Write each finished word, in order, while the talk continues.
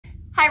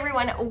Hi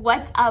everyone,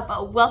 what's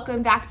up?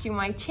 Welcome back to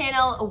my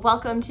channel.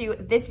 Welcome to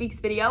this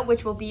week's video,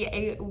 which will be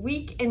a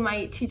week in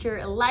my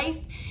teacher life.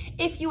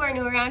 If you are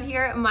new around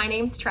here, my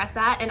name's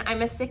Tressa and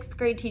I'm a 6th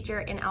grade teacher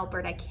in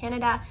Alberta,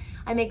 Canada.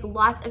 I make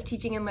lots of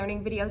teaching and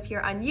learning videos here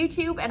on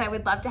YouTube, and I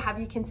would love to have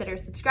you consider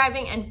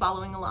subscribing and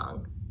following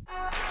along.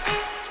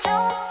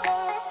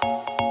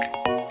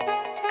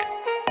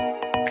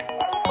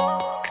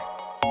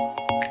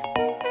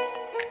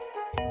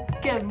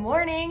 Good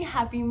morning,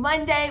 happy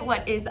Monday.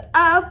 What is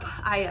up?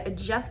 I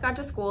just got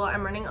to school.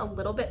 I'm running a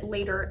little bit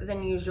later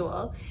than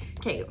usual.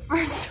 Okay,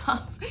 first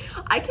off,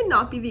 I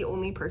cannot be the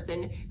only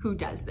person who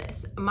does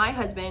this. My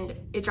husband,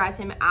 it drives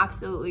him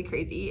absolutely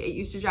crazy. It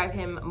used to drive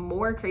him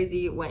more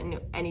crazy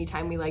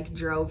anytime we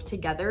drove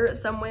together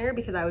somewhere,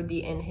 because I would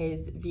be in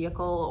his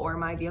vehicle or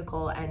my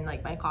vehicle and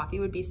my coffee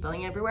would be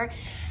spilling everywhere.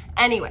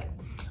 Anyway,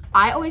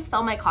 I always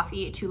fill my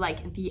coffee to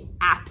the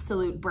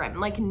absolute brim,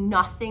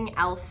 nothing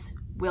else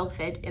will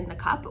fit in the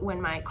cup when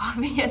my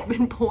coffee has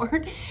been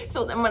poured.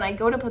 So then when I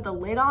go to put the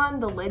lid on,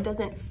 the lid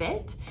doesn't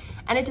fit,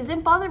 and it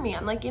doesn't bother me.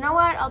 I'm like, you know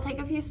what? I'll take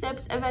a few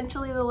sips.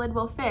 Eventually the lid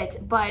will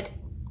fit. But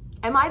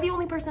am I the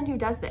only person who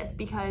does this?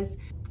 Because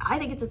I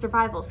think it's a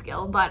survival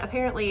skill, but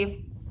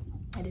apparently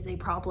it is a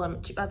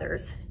problem to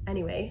others.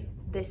 Anyway,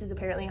 this is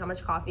apparently how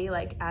much coffee,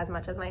 as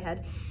much as my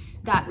head,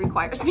 that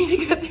requires me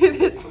to get through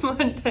this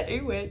Monday,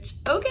 which,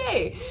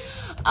 okay.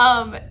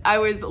 I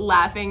was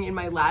laughing in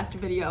my last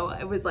video.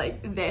 It was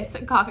this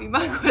coffee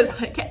mug was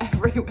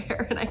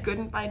everywhere, and I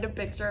couldn't find a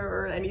picture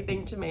or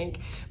anything to make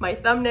my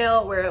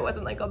thumbnail where it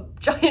wasn't a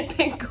giant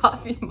pink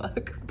coffee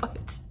mug,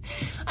 but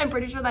I'm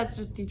pretty sure that's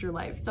just teacher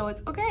life, so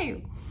it's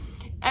okay.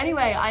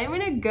 Anyway, I am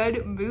in a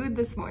good mood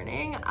this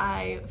morning.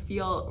 I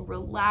feel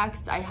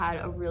relaxed. I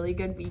had a really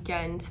good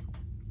weekend,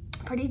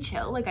 pretty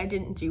chill. I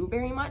didn't do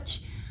very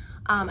much.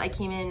 I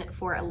came in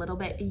for a little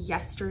bit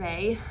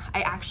yesterday. I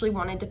actually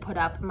wanted to put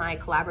up my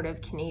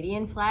collaborative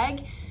Canadian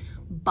flag,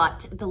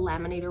 but the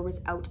laminator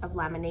was out of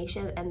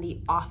lamination and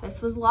the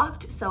office was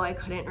locked, so I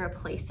couldn't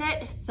replace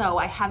it. So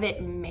I have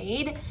it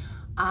made,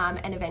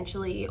 and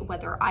eventually,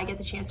 whether I get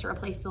the chance to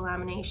replace the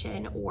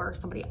lamination or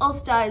somebody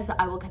else does,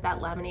 I will get that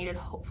laminated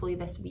hopefully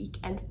this week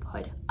and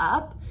put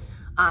up.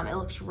 It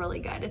looks really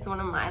good. It's one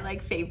of my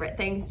favorite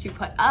things to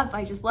put up.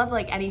 I just love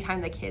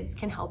anytime the kids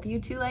can help you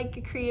to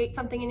create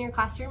something in your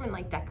classroom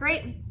and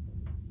decorate.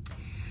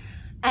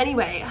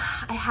 Anyway,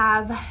 I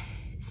have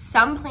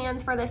some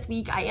plans for this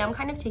week. I am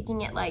kind of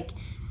taking it I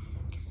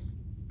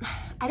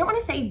don't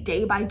want to say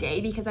day by day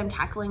because I'm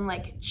tackling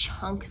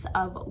chunks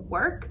of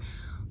work,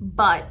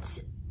 but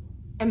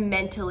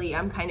mentally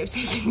I'm kind of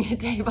taking it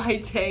day by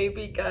day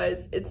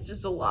because it's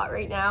just a lot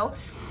right now,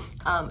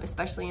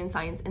 especially in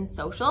science and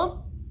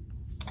social.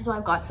 So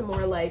I've got some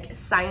more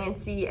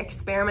science-y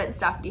experiment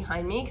stuff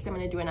behind me because I'm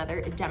going to do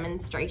another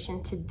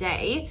demonstration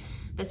today.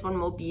 This one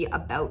will be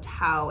about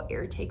how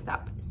air takes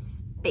up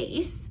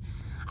space.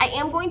 I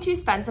am going to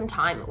spend some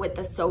time with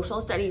the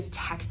social studies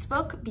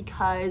textbook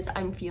because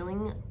I'm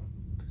feeling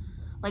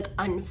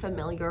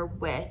unfamiliar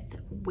with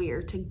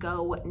where to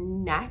go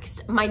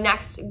next. My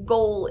next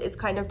goal is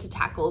kind of to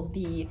tackle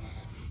the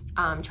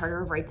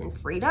Charter of Rights and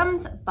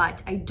Freedoms,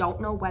 but I don't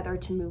know whether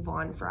to move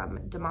on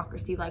from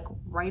democracy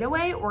right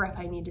away or if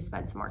I need to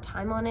spend some more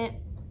time on it.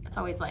 It's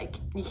always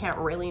you can't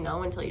really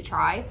know until you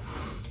try,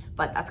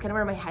 but that's kind of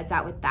where my head's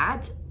at with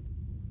that.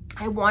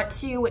 I want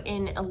to,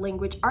 in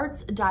language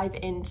arts, dive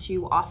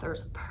into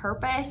author's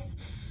purpose.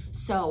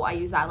 So I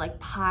use that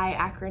PI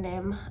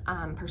acronym,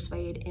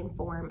 persuade,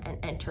 inform, and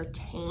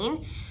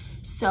entertain.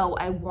 So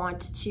I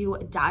want to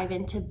dive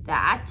into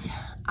that.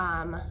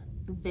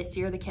 This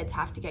year, the kids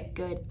have to get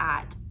good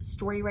at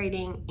story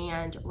writing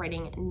and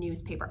writing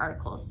newspaper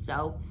articles.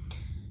 So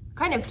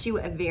kind of two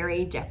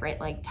very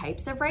different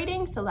types of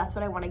writing. So that's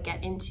what I want to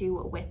get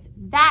into with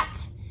that.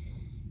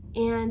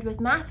 And with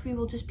math, we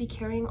will just be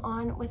carrying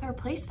on with our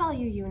place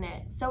value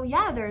unit. So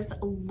yeah, there's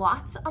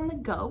lots on the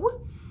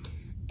go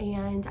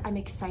and I'm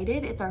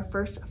excited. It's our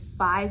first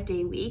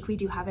 5-day week. We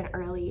do have an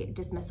early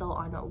dismissal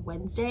on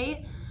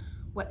Wednesday,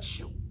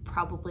 which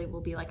probably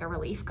will be a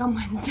relief come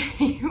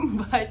Wednesday,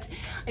 but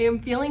I am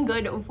feeling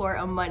good for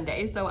a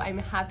Monday, so I'm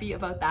happy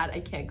about that. I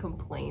can't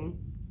complain.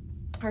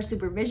 Our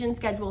supervision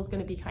schedule is going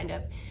to be kind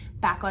of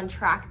back on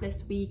track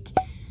this week.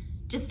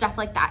 Just stuff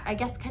like that. I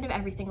guess kind of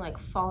everything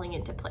falling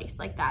into place.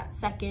 That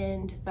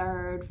second,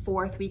 third,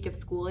 fourth week of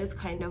school is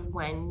kind of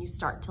when you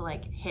start to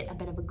hit a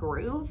bit of a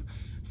groove.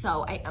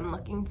 So I am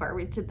looking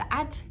forward to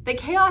that. The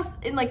chaos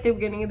in the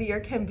beginning of the year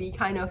can be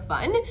kind of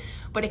fun,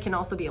 but it can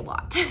also be a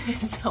lot.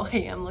 So I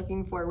am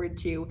looking forward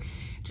to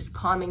just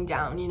calming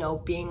down,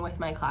 being with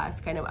my class,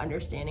 kind of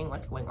understanding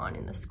what's going on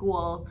in the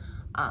school,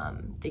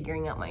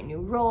 figuring out my new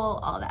role,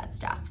 all that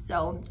stuff.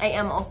 So I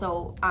am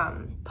also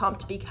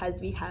pumped because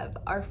we have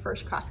our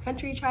first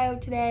cross-country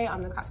tryout today.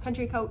 I'm the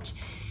cross-country coach,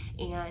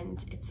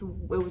 and it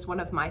was one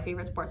of my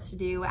favorite sports to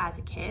do as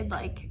a kid,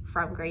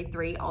 from grade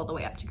 3 all the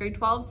way up to grade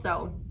 12.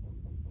 So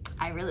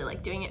I really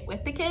like doing it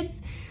with the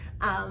kids.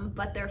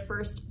 but their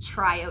first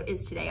tryout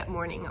is today at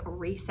morning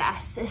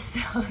recess,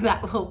 so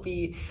that will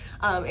be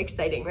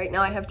exciting. Right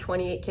now I have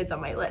 28 kids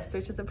on my list,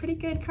 which is a pretty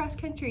good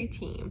cross-country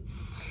team.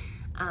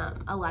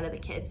 A lot of the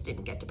kids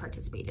didn't get to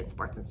participate in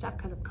sports and stuff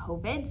because of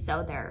COVID,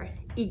 so they're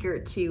eager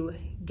to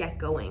get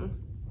going.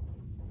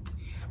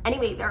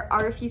 Anyway, there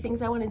are a few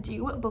things I want to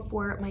do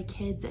before my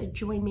kids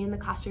join me in the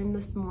classroom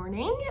this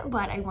morning,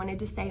 but I wanted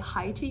to say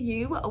hi to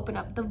you, open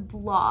up the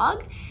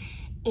vlog,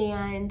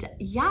 and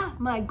yeah,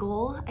 my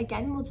goal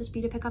again will just be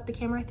to pick up the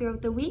camera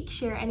throughout the week,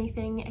 share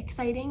anything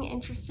exciting,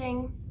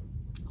 interesting,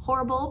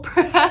 horrible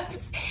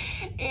perhaps,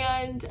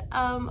 and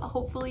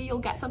hopefully you'll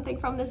get something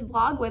from this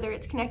vlog, whether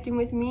it's connecting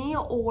with me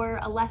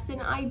or a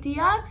lesson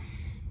idea.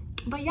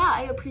 But yeah,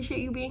 I appreciate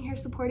you being here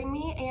supporting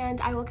me,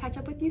 and I will catch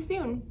up with you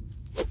soon.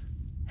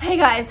 Hey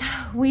guys,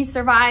 we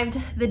survived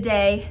the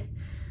day.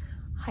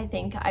 I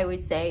think I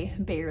would say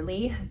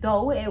barely,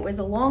 though it was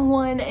a long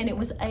one and it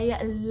was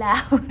a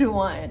loud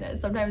one.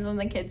 Sometimes when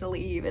the kids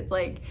leave, it's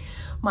like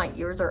my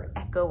ears are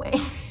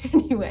echoing.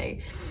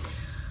 Anyway,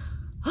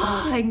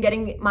 I'm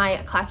getting my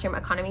classroom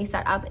economy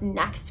set up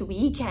next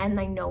week, and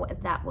I know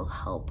that will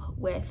help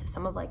with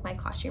some of like my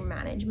classroom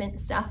management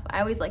stuff.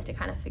 I always like to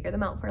kind of figure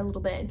them out for a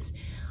little bit,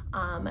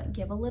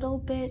 give a little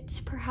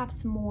bit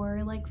perhaps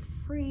more like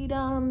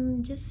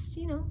freedom, just,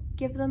 you know,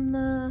 give them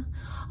the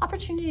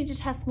opportunity to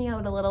test me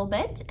out a little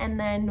bit, and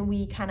then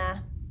we kind of,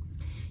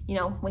 you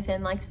know,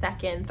 within like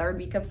second, third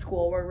week of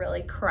school, we're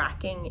really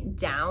cracking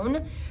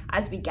down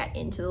as we get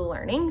into the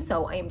learning.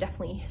 So I am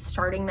definitely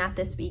starting that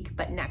this week,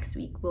 but next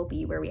week will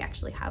be where we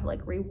actually have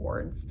like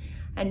rewards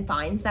and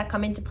fines that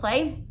come into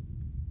play.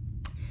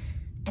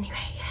 Anyway,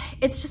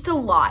 it's just a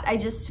lot. I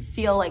just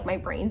feel like my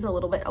brain's a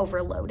little bit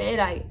overloaded.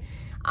 I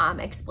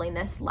explained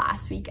this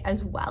last week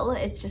as well.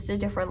 It's just a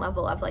different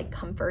level of like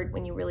comfort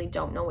when you really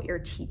don't know what you're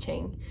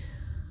teaching.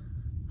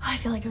 I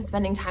feel like I'm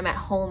spending time at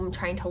home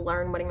trying to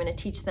learn what I'm going to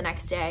teach the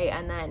next day,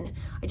 and then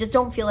I just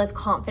don't feel as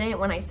confident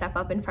when I step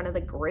up in front of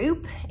the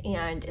group,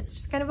 and it's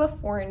just kind of a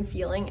foreign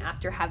feeling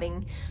after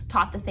having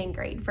taught the same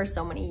grade for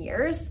so many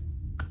years.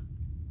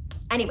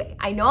 Anyway,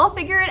 I know I'll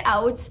figure it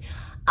out.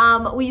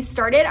 We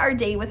started our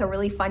day with a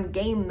really fun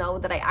game though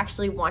that I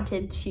actually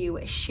wanted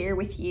to share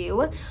with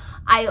you.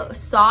 I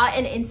saw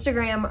an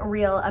Instagram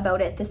reel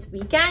about it this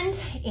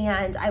weekend,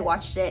 and I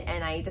watched it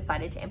and I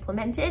decided to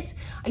implement it.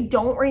 I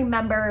don't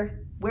remember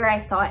where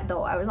I saw it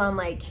though. I was on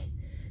like,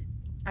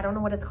 I don't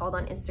know what it's called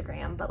on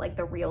Instagram, but like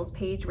the Reels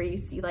page where you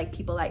see like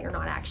people that you're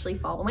not actually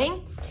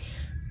following.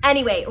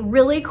 Anyway,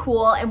 really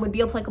cool and would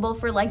be applicable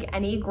for like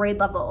any grade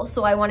level.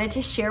 So I wanted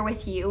to share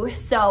with you.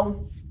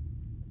 So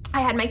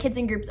I had my kids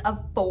in groups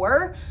of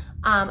 4.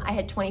 I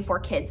had 24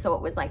 kids, so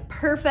it was like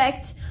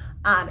perfect.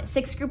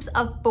 6 groups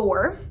of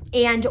 4.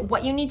 And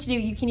what you need to do,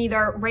 you can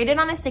either write it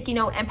on a sticky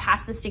note and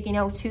pass the sticky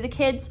note to the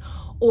kids,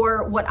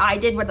 or what I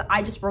did was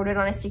I just wrote it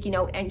on a sticky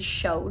note and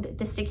showed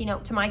the sticky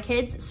note to my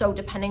kids. So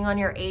depending on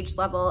your age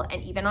level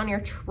and even on your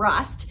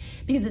trust,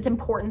 because it's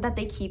important that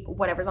they keep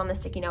whatever's on the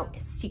sticky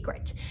note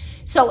secret.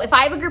 So if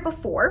I have a group of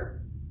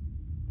 4,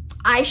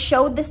 I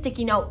showed the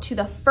sticky note to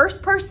the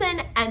first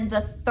person and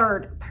the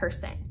third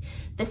person.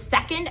 The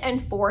second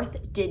and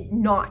fourth did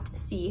not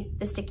see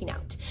the sticky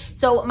note.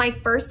 So my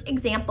first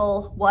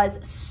example was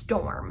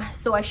storm.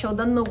 So I showed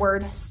them the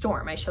word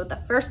storm. I showed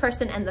the first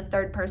person and the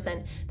third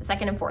person. The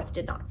second and fourth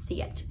did not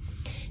see it.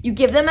 You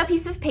give them a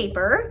piece of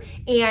paper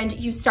and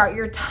you start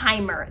your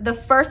timer. The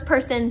first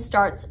person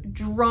starts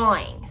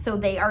drawing. So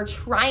they are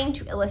trying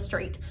to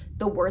illustrate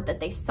the word that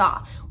they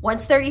saw.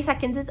 Once 30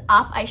 seconds is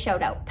up, I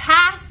shout out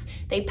pass.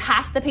 They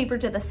pass the paper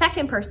to the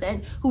second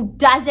person who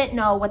doesn't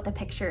know what the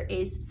picture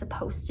is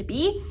supposed to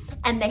be,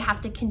 and they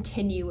have to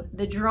continue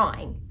the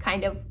drawing,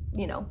 kind of,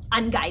 you know,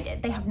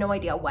 unguided. They have no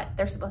idea what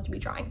they're supposed to be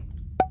drawing.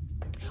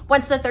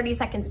 Once the 30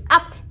 seconds is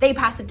up, they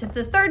pass it to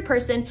the third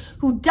person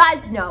who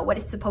does know what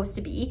it's supposed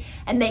to be,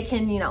 and they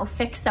can, you know,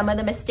 fix some of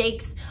the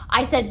mistakes.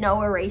 I said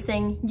no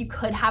erasing. You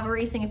could have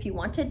erasing if you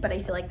wanted, but I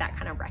feel like that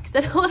kind of wrecks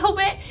it a little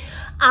bit.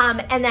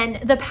 And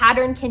then the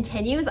pattern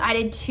continues. I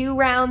did 2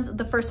 rounds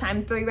the first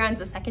time, 3 rounds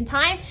the second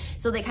time.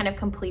 So they kind of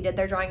completed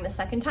their drawing the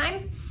second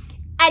time.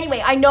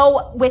 Anyway, I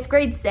know with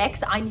grade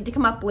 6, I need to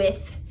come up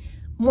with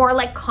more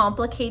like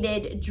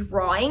complicated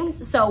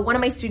drawings. So one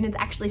of my students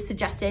actually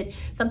suggested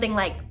something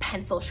like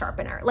pencil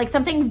sharpener, like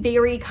something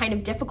very kind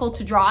of difficult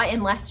to draw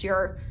unless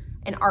you're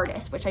an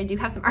artist, which I do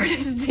have some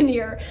artists in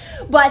here,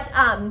 but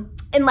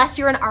unless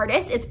you're an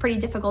artist, it's pretty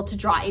difficult to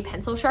draw a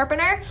pencil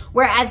sharpener,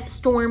 whereas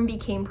storm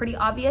became pretty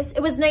obvious. It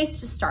was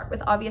nice to start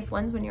with obvious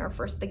ones when you're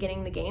first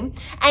beginning the game.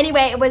 Anyway,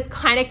 it was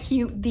kind of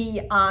cute,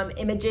 the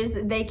images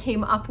that they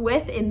came up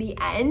with in the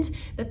end,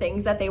 the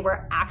things that they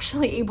were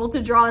actually able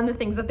to draw and the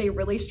things that they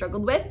really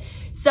struggled with.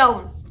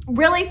 So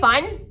really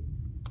fun.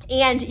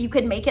 And you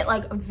could make it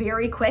like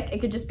very quick. It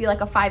could just be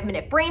like a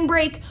 5-minute brain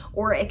break,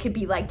 or it could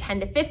be like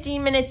 10 to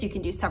 15 minutes. You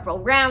can do several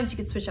rounds. You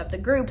could switch up the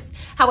groups,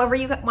 however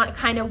you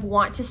kind of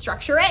want to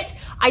structure it.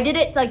 I did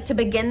it like to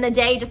begin the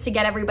day just to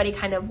get everybody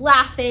kind of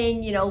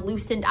laughing, you know,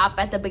 loosened up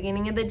at the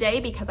beginning of the day,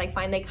 because I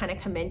find they kind of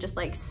come in just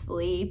like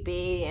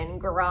sleepy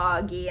and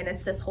groggy, and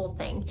it's this whole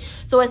thing.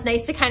 So it's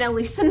nice to kind of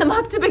loosen them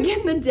up to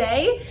begin the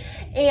day.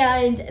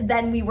 And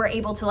then we were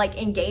able to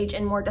like engage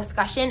in more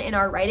discussion in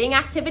our writing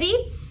activity.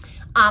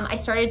 I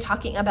started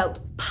talking about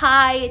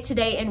PIE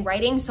today in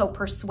writing. So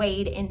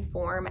persuade,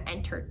 inform,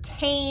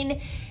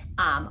 entertain.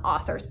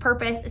 Author's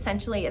purpose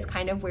essentially is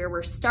kind of where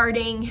we're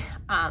starting.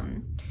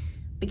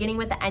 Beginning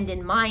with the end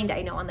in mind.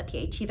 I know on the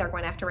PAT they're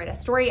going to have to write a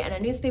story and a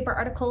newspaper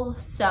article.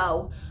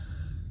 So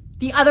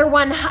the other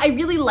one, I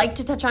really like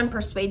to touch on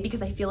persuade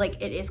because I feel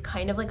like it is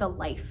kind of like a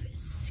life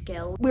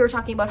skill. We were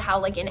talking about how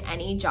like in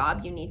any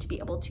job you need to be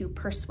able to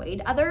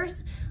persuade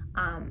others.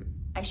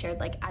 I shared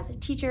like as a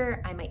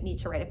teacher, I might need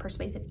to write a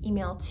persuasive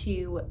email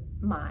to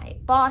my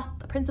boss,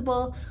 the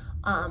principal.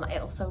 I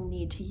also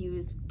need to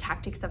use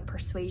tactics of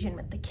persuasion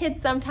with the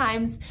kids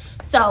sometimes.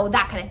 So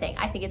that kind of thing.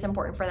 I think it's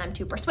important for them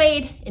to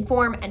persuade,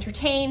 inform,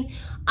 entertain.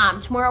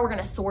 Tomorrow we're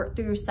gonna sort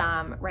through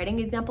some writing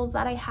examples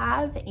that I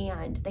have,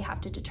 and they have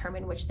to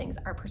determine which things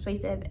are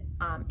persuasive,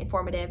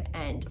 informative,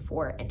 and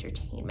for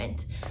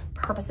entertainment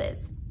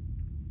purposes.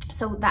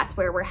 So that's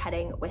where we're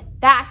heading with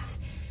that.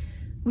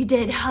 We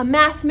did a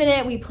math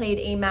minute. We played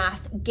a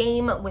math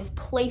game with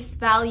place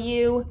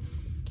value,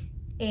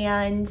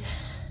 and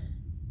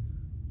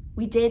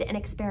we did an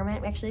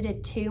experiment. We actually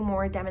did 2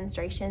 more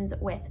demonstrations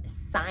with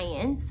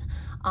science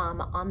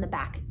on the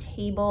back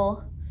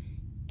table,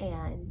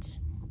 and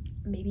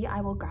maybe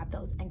I will grab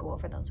those and go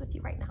over those with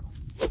you right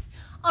now.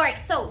 All right,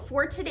 so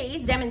for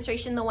today's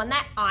demonstration, the one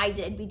that I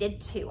did, we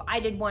did 2. I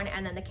did 1,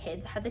 and then the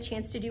kids had the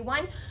chance to do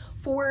 1.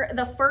 For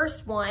the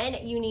first one,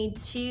 you need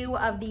 2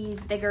 of these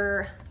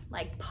bigger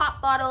like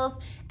pop bottles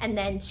and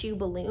then 2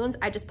 balloons.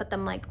 I just put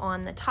them like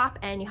on the top,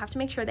 and you have to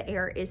make sure the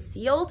air is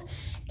sealed.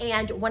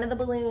 And one of the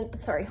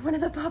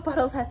pop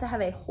bottles has to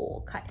have a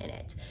hole cut in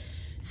it.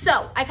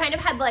 So I kind of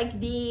had like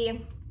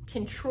the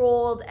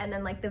controlled and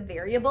then like the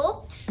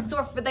variable.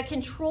 So for the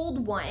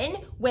controlled one,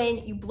 when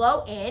you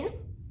blow in,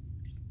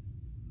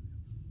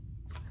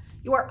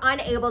 you are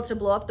unable to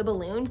blow up the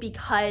balloon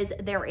because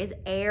there is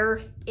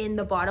air in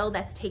the bottle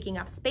that's taking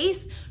up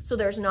space. So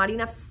there's not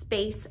enough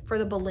space for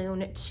the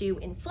balloon to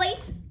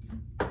inflate.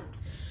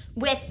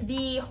 With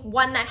the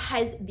one that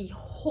has the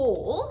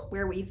hole,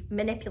 where we've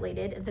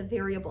manipulated the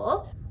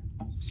variable,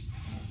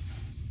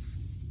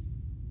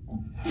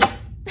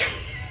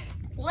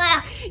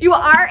 you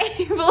are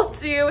able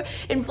to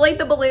inflate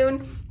the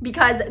balloon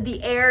because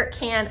the air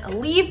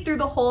can leave through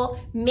the hole,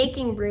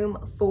 making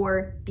room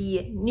for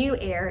the new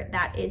air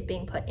that is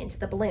being put into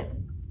the balloon.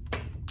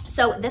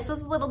 So this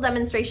was a little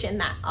demonstration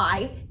that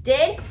I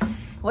did.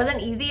 It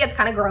wasn't easy. It's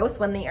kind of gross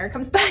when the air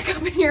comes back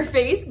up in your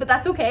face, but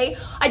that's okay.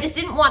 I just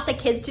didn't want the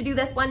kids to do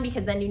this one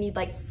because then you need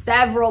like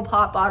several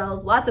pop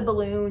bottles, lots of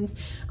balloons.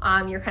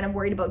 You're kind of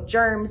worried about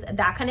germs,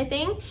 that kind of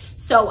thing.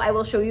 So I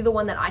will show you the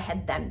one that I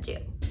had them do.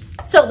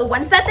 So the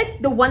one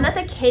that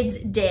the kids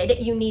did,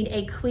 you need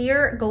a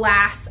clear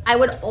glass. I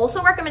would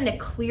also recommend a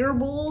clear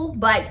bowl,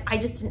 but I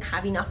just didn't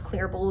have enough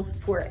clear bowls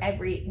for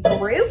every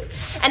group.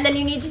 And then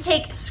you need to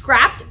take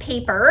scrapped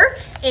paper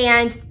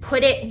and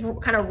put it,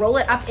 kind of roll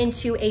it up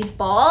into a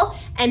ball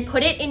and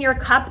put it in your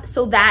cup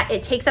so that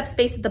it takes up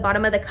space at the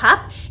bottom of the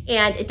cup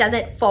and it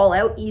doesn't fall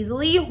out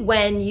easily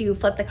when you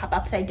flip the cup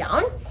upside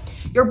down.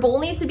 Your bowl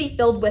needs to be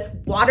filled with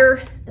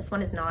water. This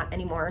one is not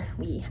anymore.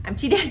 We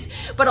emptied it,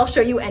 but I'll show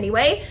you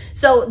anyway.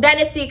 So then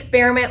it's the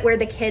experiment where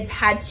the kids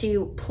had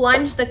to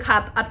plunge the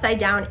cup upside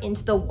down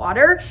into the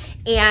water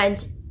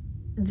and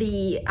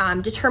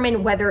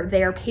determine whether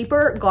their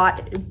paper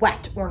got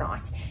wet or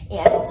not.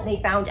 And they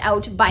found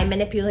out by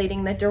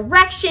manipulating the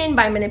direction,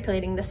 by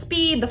manipulating the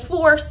speed, the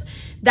force,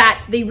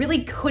 that they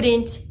really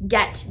couldn't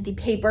get the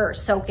paper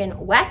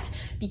soaking wet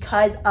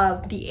because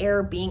of the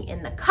air being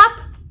in the cup.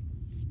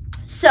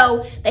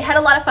 So they had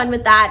a lot of fun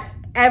with that.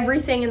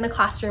 Everything in the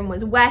classroom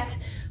was wet,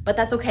 but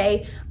that's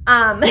okay.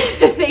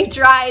 They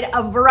tried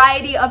a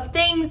variety of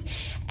things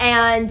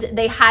and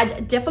they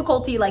had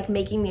difficulty like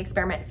making the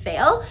experiment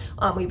fail.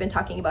 We've been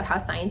talking about how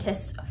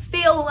scientists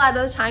fail a lot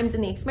of the times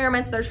in the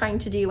experiments they're trying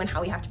to do and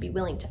how we have to be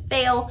willing to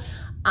fail.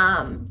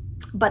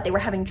 But they were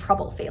having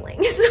trouble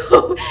failing.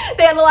 So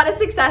they had a lot of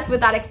success with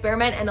that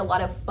experiment and a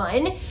lot of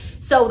fun.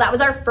 So that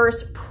was our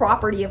first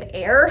property of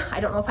air. I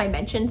don't know if I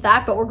mentioned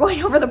that, but we're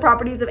going over the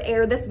properties of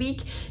air this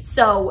week.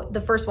 So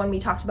the first one we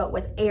talked about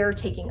was air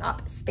taking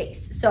up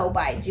space. So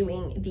by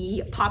doing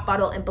the pop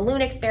bottle and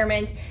balloon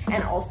experiment,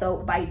 and also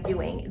by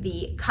doing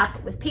the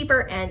cup with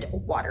paper and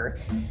water.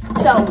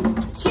 So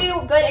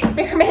 2 good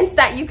experiments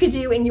that you could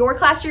do in your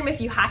classroom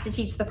if you have to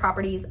teach the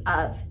properties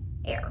of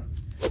air.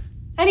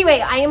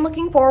 Anyway, I am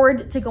looking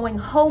forward to going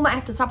home. I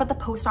have to stop at the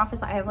post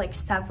office. I have like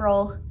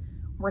several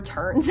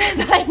returns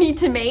that I need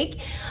to make.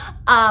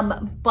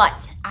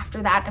 But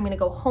after that, I'm gonna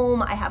go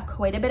home. I have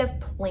quite a bit of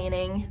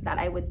planning that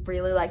I would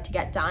really like to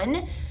get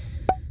done.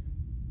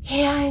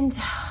 And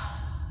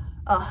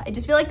I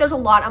just feel like there's a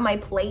lot on my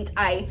plate.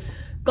 I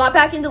got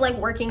back into like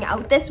working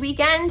out this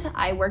weekend.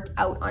 I worked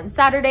out on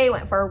Saturday,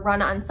 went for a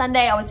run on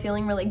Sunday. I was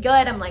feeling really good.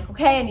 I'm like,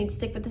 okay, I need to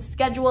stick with the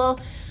schedule,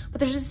 but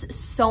there's just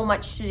so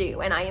much to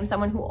do. And I am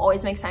someone who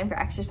always makes time for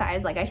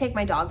exercise. Like I take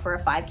my dog for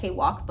a 5K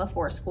walk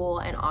before school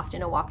and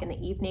often a walk in the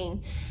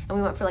evening. And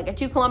we went for like a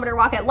 2-kilometer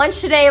walk at lunch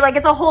today. Like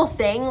it's a whole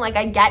thing. Like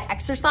I get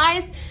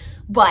exercise,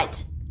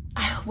 but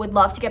I would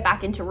love to get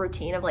back into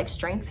routine of like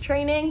strength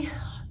training.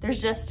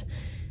 There's just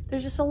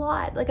a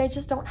lot. Like I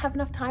just don't have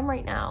enough time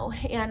right now.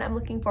 And I'm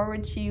looking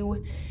forward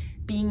to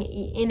being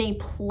in a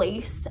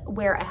place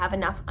where I have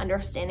enough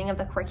understanding of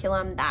the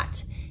curriculum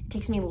that it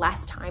takes me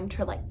less time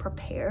to like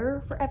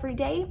prepare for every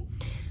day.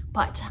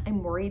 But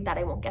I'm worried that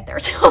I won't get there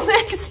till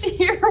next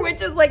year,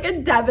 which is like a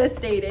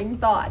devastating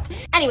thought.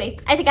 Anyway,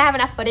 I think I have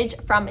enough footage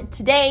from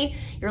today.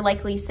 You're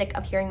likely sick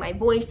of hearing my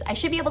voice. I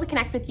should be able to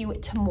connect with you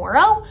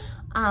tomorrow.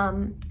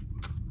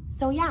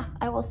 So yeah,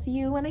 I will see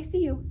you when I see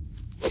you.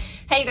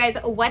 Hey you guys,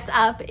 what's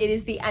up? It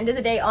is the end of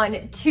the day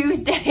on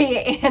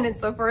Tuesday and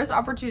it's the first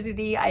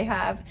opportunity I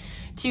have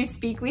to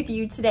speak with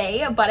you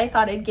today, but I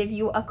thought I'd give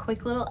you a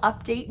quick little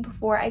update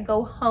before I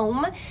go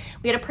home.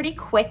 We had a pretty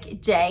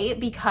quick day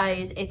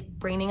because it's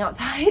raining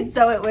outside,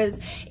 so it was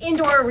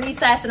indoor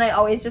recess, and I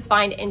always just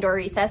find indoor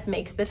recess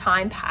makes the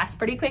time pass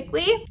pretty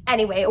quickly.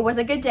 Anyway, it was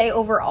a good day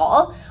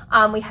overall.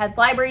 We had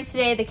library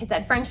today, the kids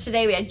had French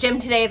today, we had gym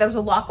today, there was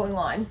a lot going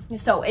on.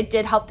 So it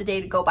did help the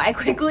day to go by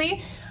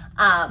quickly.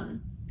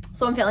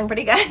 So I'm feeling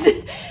pretty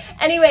good.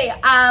 Anyway,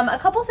 a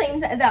couple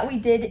things that we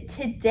did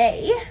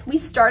today. We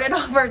started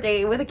off our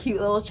day with a cute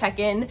little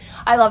check-in.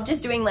 I love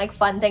just doing like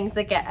fun things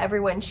that get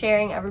everyone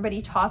sharing,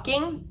 everybody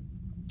talking.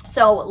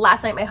 So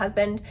last night, my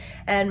husband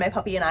and my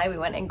puppy and I, we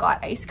went and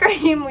got ice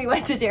cream. We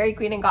went to Dairy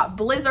Queen and got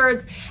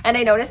blizzards. And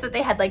I noticed that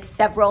they had like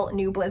several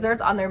new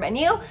blizzards on their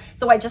menu.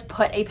 So I just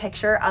put a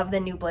picture of the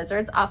new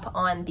blizzards up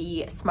on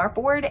the smart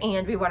board,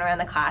 and we went around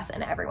the class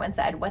and everyone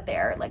said what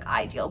their like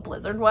ideal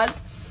blizzard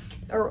was,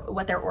 or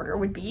what their order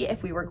would be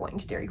if we were going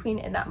to Dairy Queen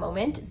in that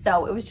moment.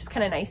 So it was just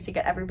kind of nice to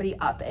get everybody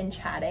up and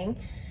chatting.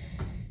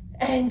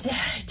 And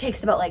it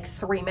takes about like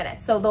 3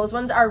 minutes. So those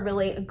ones are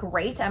really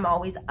great. I'm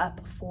always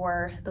up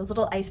for those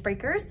little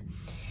icebreakers.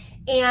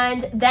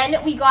 And then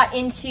we got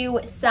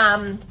into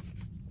some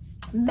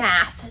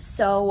math.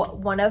 So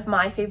one of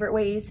my favorite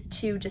ways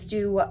to just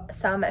do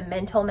some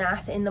mental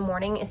math in the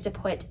morning is to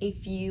put a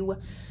few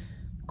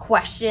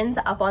questions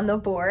up on the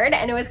board.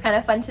 And it was kind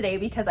of fun today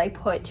because I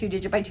put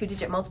 2-digit by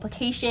 2-digit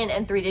multiplication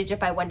and 3-digit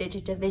by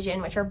 1-digit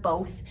division, which are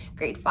both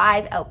grade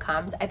 5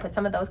 outcomes. I put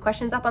some of those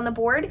questions up on the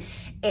board,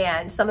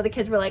 and some of the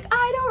kids were like,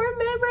 I don't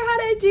remember how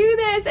to do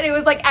this. And it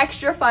was like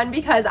extra fun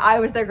because I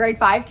was their grade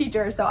 5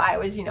 teacher. So I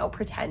was, you know,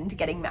 pretend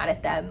getting mad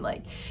at them.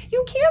 Like,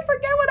 you can't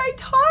forget what I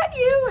taught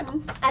you.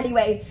 And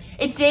anyway,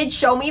 it did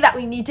show me that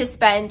we need to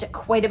spend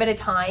quite a bit of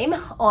time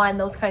on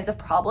those kinds of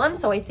problems.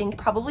 So I think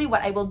probably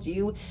what I will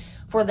do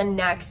for the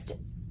next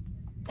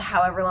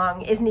however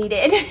long is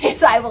needed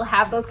is I will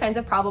have those kinds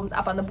of problems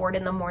up on the board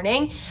in the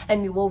morning,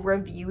 and we will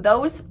review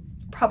those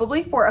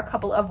probably for a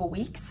couple of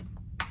weeks.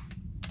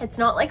 It's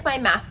not like my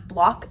math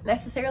block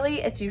necessarily.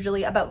 It's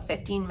usually about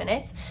 15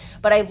 minutes,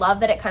 but I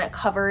love that it kind of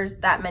covers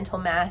that mental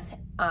math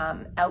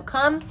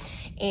outcome,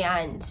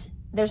 and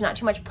there's not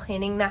too much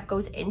planning that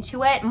goes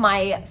into it.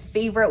 My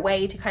favorite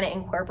way to kind of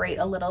incorporate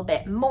a little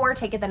bit more,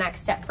 take it the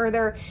next step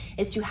further,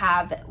 is to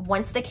have,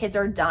 once the kids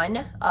are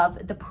done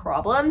of the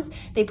problems,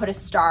 they put a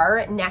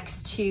star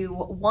next to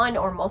one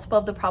or multiple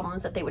of the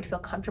problems that they would feel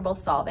comfortable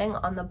solving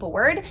on the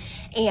board.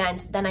 And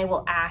then I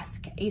will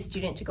ask a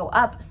student to go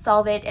up,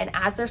 solve it, and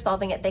as they're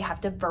solving it, they have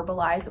to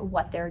verbalize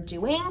what they're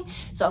doing.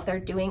 So if they're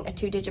doing a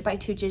 2-digit by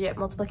 2-digit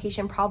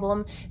multiplication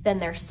problem, then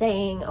they're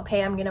saying,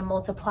 okay, I'm gonna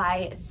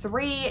multiply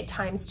 3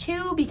 times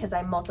 2 because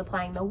I'm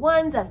multiplying the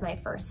ones as my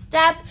first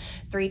step.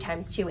 3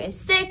 times 2 is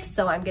 6,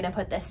 so I'm gonna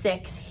put the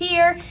 6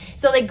 here.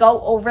 So they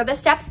go over the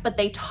steps, but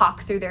they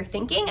talk through their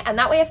thinking. And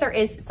that way, if there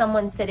is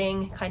someone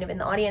sitting kind of in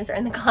the audience or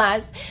in the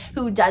class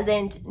who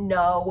doesn't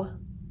know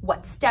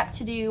what step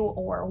to do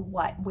or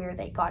where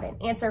they got an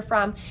answer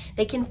from,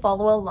 they can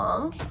follow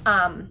along.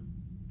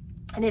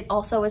 And it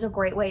also is a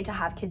great way to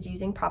have kids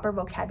using proper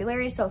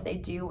vocabulary. So if they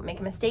do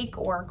make a mistake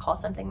or call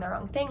something the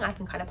wrong thing, I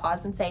can kind of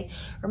pause and say,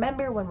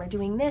 remember when we're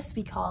doing this,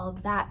 we call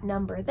that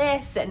number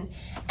this. And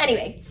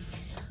anyway,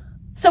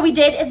 so we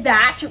did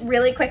that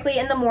really quickly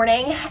in the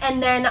morning.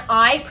 And then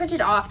I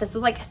printed off, this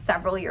was like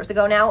several years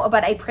ago now,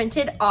 but I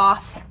printed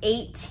off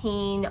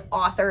 18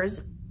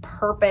 authors'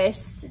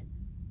 purpose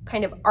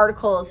kind of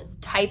articles,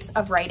 types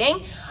of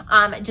writing,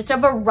 just a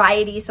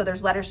variety. So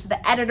there's letters to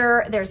the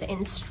editor, there's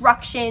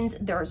instructions,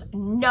 there's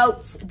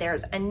notes,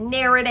 there's a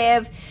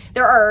narrative,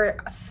 there are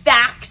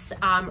facts,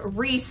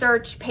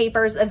 research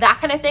papers, that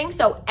kind of thing.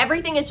 So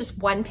everything is just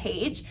one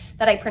page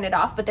that I printed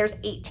off, but there's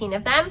 18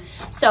 of them.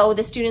 So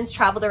the students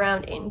traveled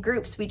around in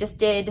groups. We just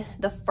did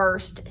the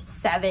first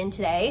 7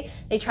 today.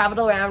 They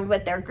traveled around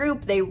with their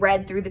group. They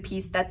read through the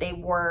piece that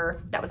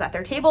was at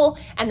their table,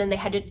 and then they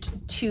had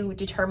to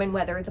determine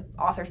whether the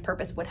author author's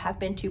purpose would have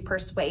been to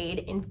persuade,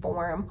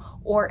 inform,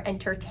 or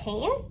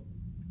entertain.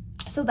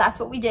 So that's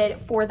what we did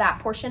for that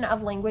portion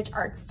of language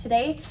arts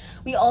today.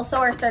 We also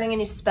are starting a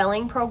new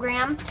spelling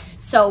program.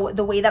 So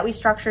the way that we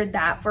structured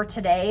that for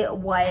today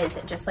was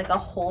just like a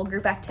whole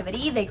group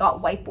activity. They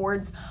got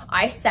whiteboards.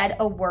 I said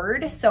a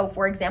word. So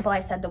for example, I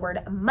said the word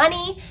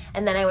money,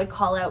 and then I would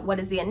call out what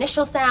is the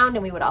initial sound,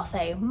 and we would all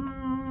say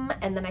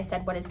and then I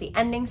said what is the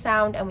ending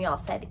sound, and we all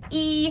said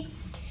E.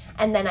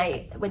 And then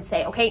I would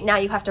say, okay, now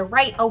you have to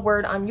write a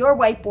word on your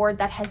whiteboard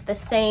that has the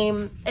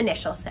same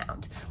initial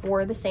sound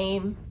or the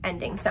same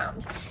ending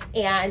sound.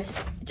 And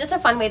just a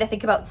fun way to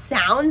think about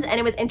sounds. And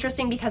it was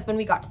interesting because when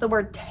we got to the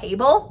word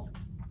table,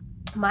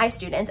 my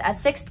students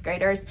as 6th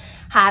graders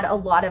had a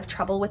lot of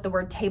trouble with the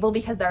word table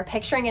because they're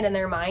picturing it in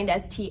their mind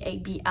as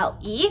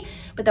T-A-B-L-E.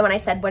 But then when I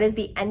said, what is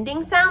the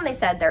ending sound? They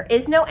said there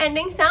is no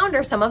ending sound,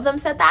 or some of them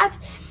said that.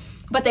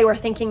 But they were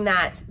thinking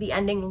that the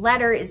ending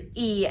letter is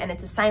E and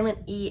it's a silent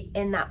E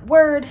in that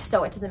word,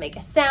 so it doesn't make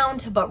a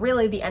sound, but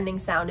really the ending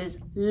sound is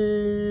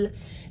L.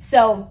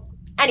 So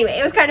anyway,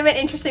 it was kind of an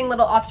interesting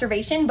little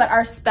observation, but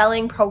our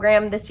spelling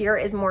program this year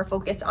is more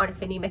focused on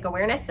phonemic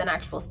awareness than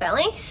actual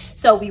spelling.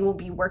 So we will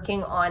be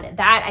working on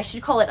that. I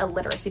should call it a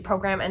literacy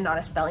program and not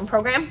a spelling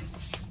program.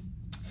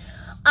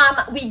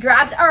 We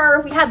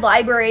had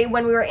library.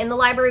 When we were in the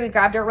library, we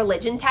grabbed our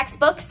religion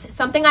textbooks.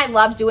 Something I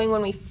love doing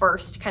when we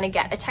first kind of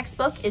get a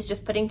textbook is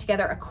just putting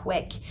together a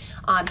quick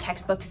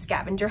textbook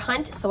scavenger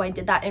hunt. So I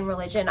did that in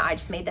religion. I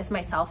just made this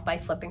myself by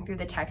flipping through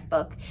the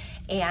textbook.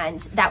 And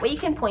that way you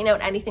can point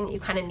out anything that you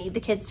kind of need the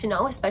kids to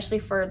know, especially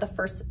for the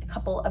first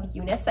couple of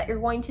units that you're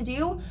going to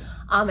do.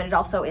 And it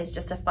also is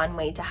just a fun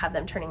way to have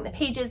them turning the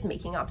pages,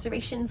 making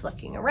observations,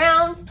 looking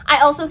around. I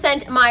also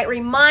sent my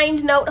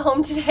Remind note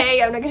home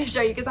today. I'm not going to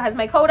show you because it has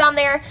my code on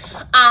there.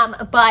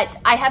 But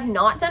I have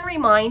not done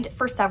Remind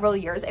for several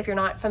years. If you're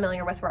not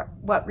familiar with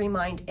what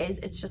Remind is,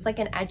 it's just like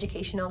an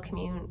educational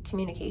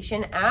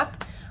communication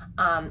app.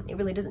 It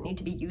really doesn't need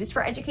to be used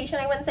for education,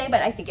 I wouldn't say,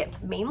 but I think it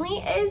mainly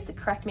is.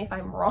 Correct me if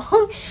I'm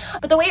wrong.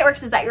 But the way it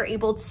works is that you're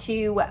able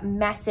to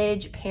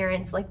message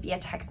parents like via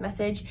text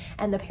message,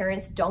 and the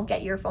parents don't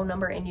get your phone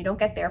number and you don't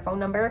get their phone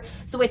number.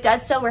 So it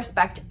does still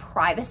respect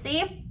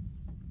privacy.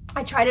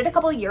 I tried it a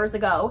couple of years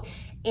ago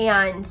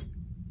and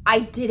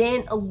I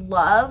didn't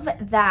love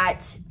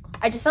that.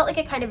 I just felt like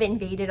it kind of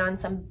invaded on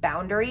some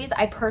boundaries.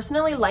 I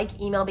personally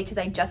like email because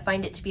I just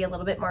find it to be a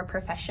little bit more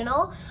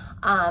professional.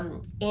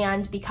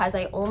 And because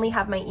I only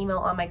have my email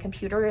on my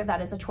computer,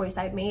 that is a choice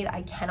I've made.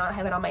 I cannot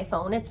have it on my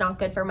phone. It's not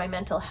good for my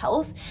mental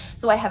health.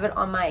 So I have it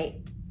on my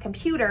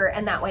computer,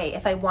 and that way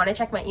if I want to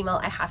check my email,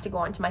 I have to go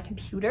onto my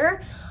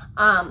computer.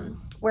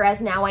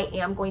 Whereas now I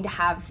am going to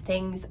have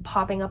things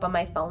popping up on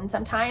my phone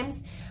sometimes.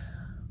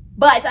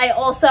 But I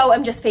also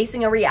am just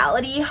facing a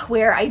reality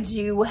where I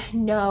do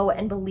know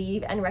and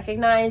believe and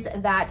recognize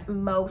that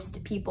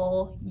most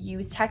people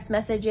use text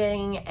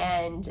messaging,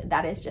 and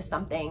that is just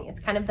something, it's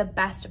kind of the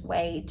best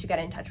way to get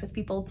in touch with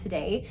people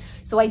today.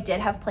 So I did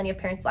have plenty of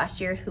parents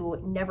last year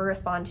who never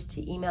responded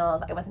to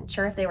emails. I wasn't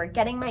sure if they were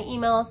getting my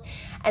emails.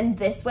 And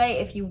this way,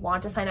 if you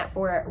want to sign up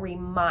for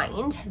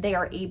Remind, they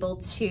are able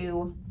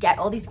to get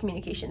all these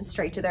communications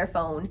straight to their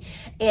phone.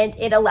 And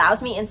it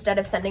allows me, instead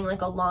of sending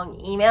like a long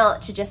email,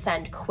 to just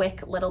send quick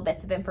little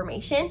bits of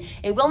information.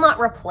 It will not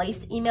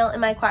replace email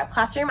in my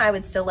classroom. I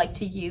would still like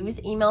to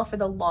use email for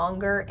the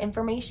longer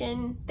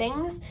information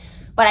things,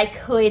 but I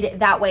could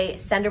that way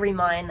send a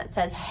remind that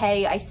says,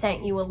 hey, I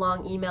sent you a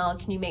long email.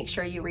 Can you make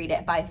sure you read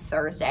it by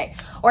Thursday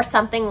or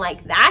something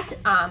like that?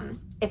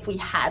 If we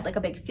had like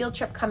a big field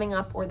trip coming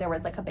up, or there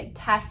was like a big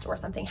test or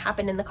something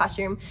happened in the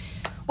classroom,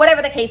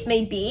 whatever the case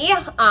may be,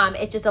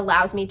 it just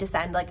allows me to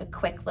send like a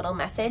quick little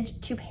message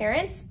to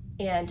parents.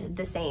 And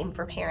the same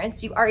for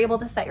parents. You are able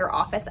to set your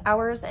office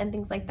hours and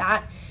things like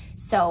that.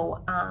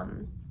 So,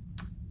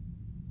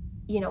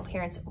 you know,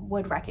 parents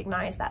would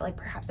recognize that like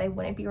perhaps I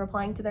wouldn't be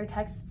replying to their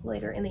texts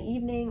later in the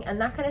evening and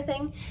that kind of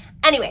thing.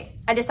 Anyway,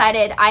 I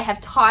decided I have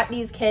taught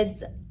these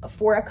kids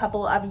for a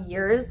couple of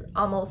years,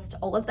 almost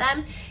all of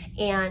them,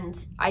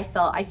 and I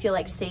feel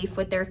like safe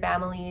with their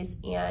families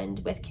and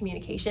with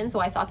communication. So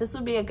I thought this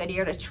would be a good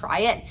year to try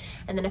it.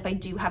 And then if I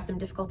do have some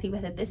difficulty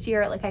with it this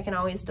year, like I can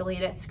always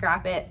delete it,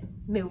 scrap it,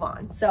 move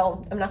on.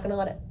 So I'm not gonna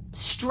let it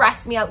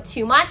stress me out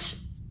too much.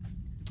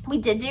 We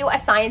did do a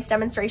science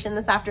demonstration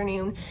this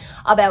afternoon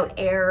about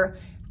air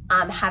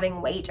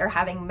having weight or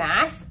having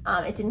mass.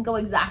 It didn't go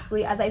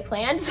exactly as I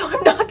planned, so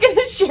I'm not going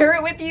to share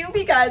it with you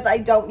because I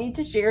don't need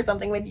to share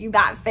something with you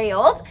that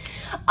failed.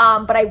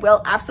 But I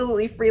will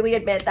absolutely freely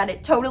admit that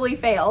it totally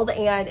failed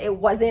and it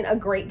wasn't a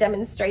great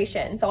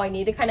demonstration. So I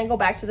need to kind of go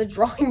back to the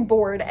drawing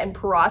board and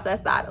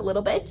process that a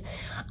little bit.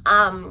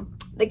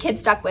 The kids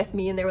stuck with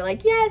me and they were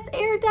like, yes,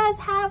 air does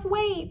have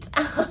weight.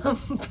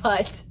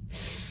 But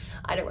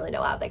I don't really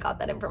know how they got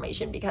that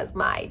information because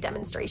my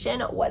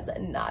demonstration was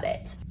not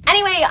it.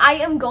 Anyway, I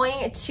am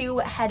going to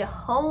head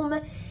home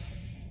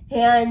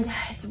and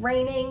it's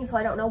raining, so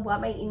I don't know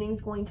what my evening's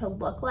going to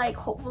look like.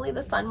 Hopefully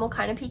the sun will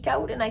kind of peek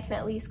out and I can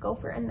at least go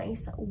for a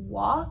nice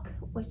walk,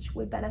 which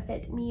would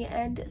benefit me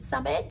and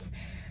Summit.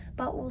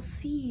 but we'll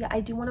see.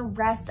 I do want to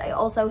rest. I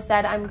also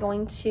said I'm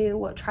going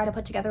to try to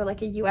put together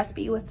like a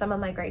USB with some of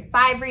my grade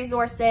 5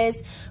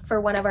 resources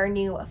for one of our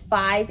new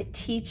 5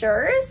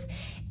 teachers.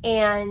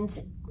 And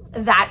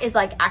that is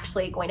like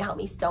actually going to help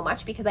me so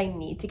much because I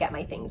need to get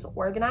my things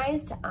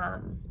organized.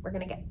 We're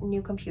gonna get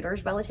new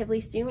computers relatively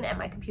soon and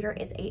my computer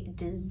is a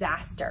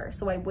disaster.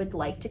 So I would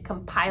like to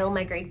compile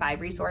my grade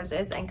 5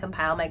 resources and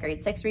compile my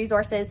grade 6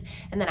 resources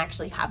and then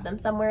actually have them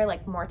somewhere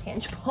like more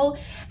tangible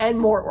and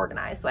more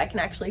organized so I can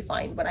actually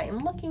find what I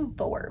am looking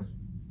for.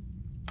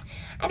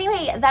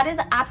 Anyway, that is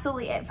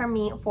absolutely it for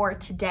me for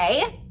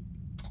today.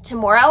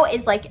 Tomorrow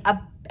is like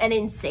an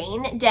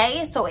insane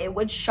day, so it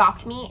would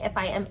shock me if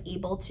I am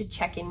able to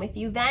check in with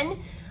you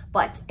then,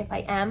 but if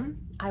I am,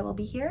 I will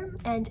be here,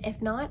 and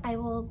if not, I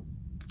will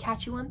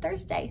catch you on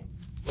Thursday.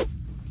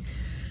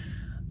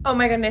 Oh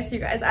my goodness, you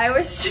guys, I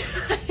was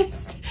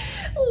just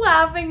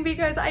laughing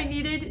because I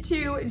needed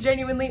to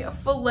genuinely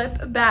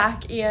flip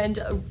back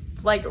and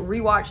like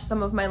rewatch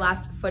some of my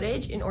last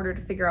footage in order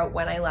to figure out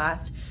when I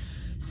last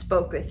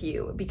spoke with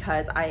you,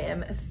 because I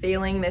am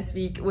failing this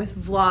week with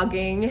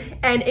vlogging,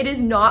 and it is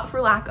not for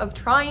lack of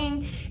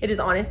trying. It is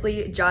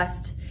honestly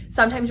just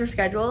sometimes your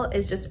schedule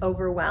is just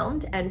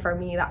overwhelmed, and for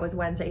me that was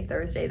Wednesday,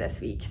 Thursday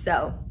this week.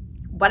 So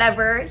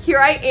whatever, here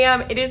I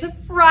am. It is a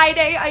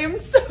Friday. I am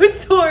so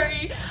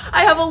sorry.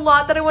 I have a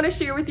lot that I want to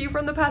share with you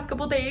from the past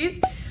couple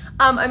days.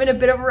 I'm in a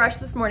bit of a rush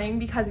this morning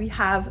because we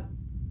have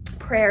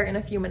prayer in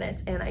a few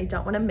minutes and I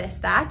don't want to miss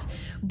that,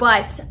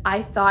 but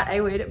I thought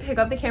I would pick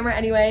up the camera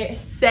anyway,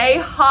 say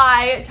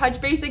hi, touch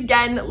base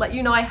again, let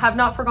you know I have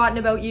not forgotten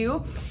about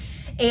you,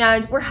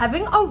 and we're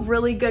having a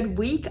really good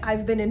week.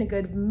 I've been in a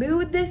good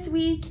mood this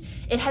week.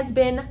 It has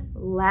been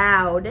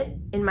loud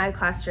in my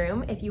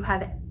classroom. If you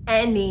have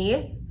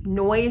any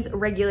noise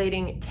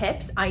regulating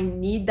tips, I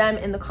need them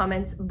in the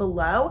comments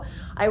below.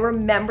 I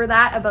remember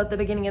that about the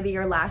beginning of the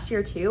year last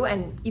year too,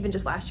 and even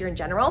just last year in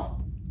general.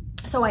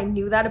 So I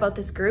knew that about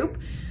this group,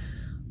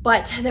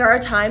 but there are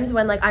times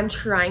when like I'm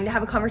trying to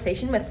have a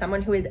conversation with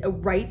someone who is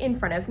right in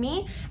front of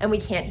me and we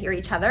can't hear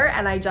each other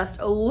and I just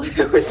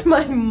lose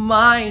my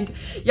mind.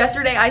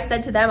 Yesterday I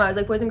said to them, I was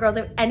like, boys and girls,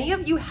 if any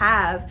of you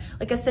have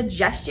like a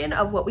suggestion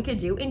of what we could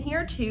do in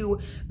here to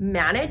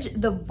manage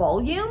the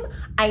volume,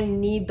 I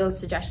need those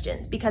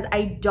suggestions because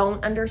I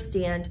don't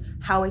understand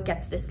how it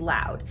gets this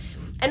loud.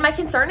 And my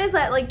concern is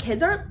that like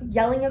kids aren't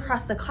yelling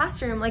across the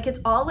classroom, like it's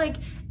all like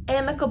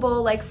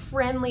amicable, like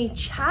friendly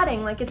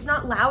chatting, like it's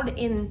not loud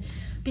in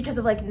because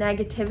of like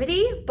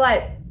negativity,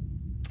 but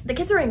the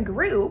kids are in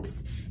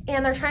groups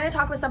and they're trying to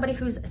talk with somebody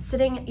who's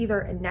sitting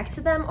either next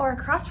to them or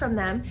across from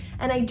them,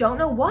 and I don't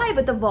know why,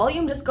 but the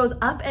volume just goes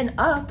up and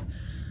up.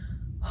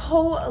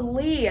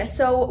 Holy,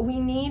 so we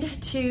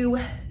need to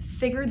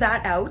figure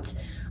that out.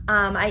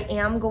 I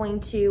am going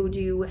to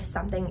do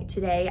something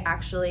today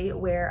actually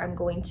where I'm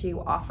going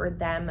to offer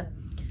them,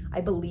 I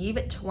believe,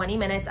 20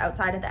 minutes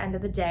outside at the end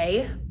of the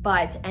day,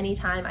 but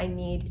anytime I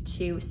need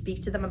to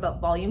speak to them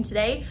about volume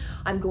today,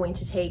 I'm going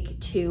to take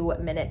 2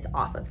 minutes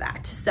off of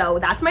that. So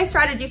that's my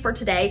strategy for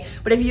today.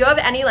 But if you have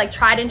any like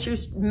tried and true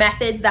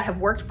methods that have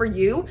worked for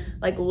you,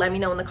 like let me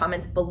know in the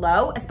comments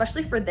below,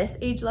 especially for this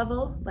age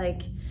level.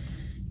 Like,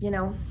 you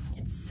know,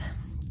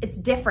 it's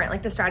different.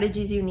 Like the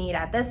strategies you need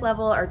at this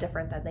level are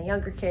different than the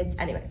younger kids.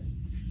 Anyway,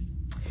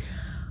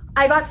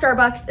 I got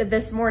Starbucks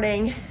this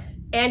morning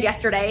and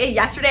yesterday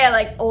I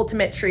like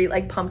ultimate treat,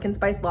 like pumpkin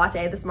spice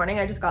latte. This morning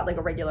I just got like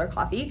a regular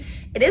coffee.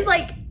 It is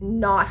like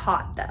not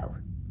hot though,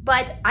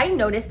 but I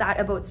noticed that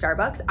about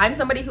Starbucks. I'm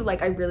somebody who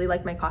like, I really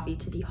like my coffee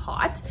to be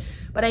hot,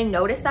 but I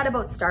noticed that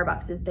about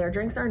Starbucks is their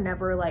drinks are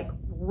never like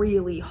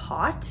really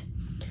hot.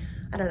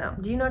 I don't know,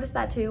 do you notice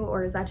that too?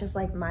 Or is that just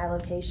like my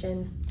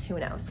location? Who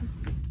knows?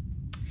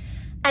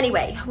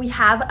 Anyway, we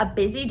have a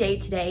busy day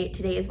today.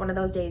 Today is one of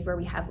those days where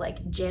we have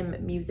like gym,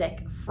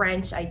 music,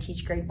 French. I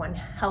teach grade 1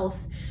 health.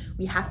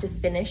 We have to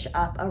finish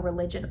up a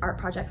religion art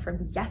project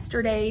from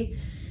yesterday.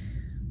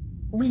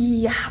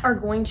 We are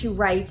going to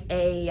write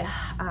a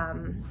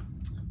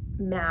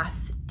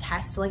math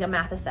test, like a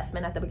math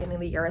assessment at the beginning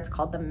of the year. It's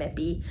called the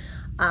MIPI,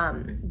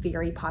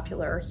 very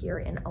popular here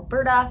in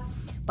Alberta,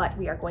 but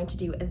we are going to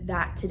do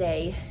that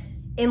today.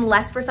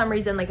 Unless for some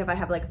reason, like if I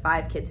have like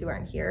 5 kids who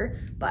aren't here,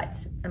 but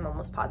I'm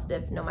almost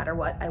positive no matter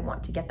what, I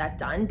want to get that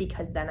done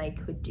because then I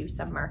could do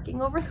some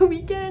marking over the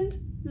weekend.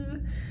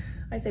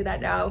 I say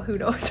that now, who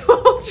knows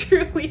what will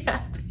truly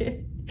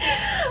happen.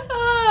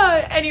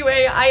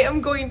 Anyway, I am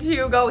going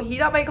to go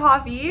heat up my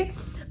coffee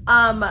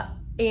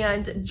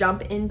and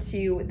jump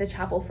into the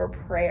chapel for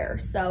prayer.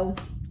 So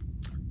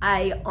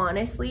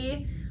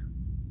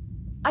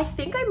I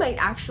think I might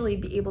actually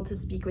be able to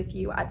speak with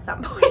you at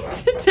some point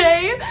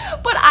today,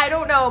 but I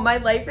don't know. My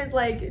life is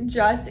like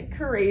just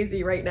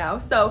crazy right now.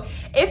 So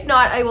if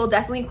not, I will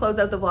definitely close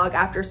out the vlog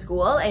after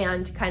school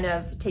and kind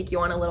of take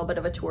you on a little bit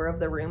of a tour of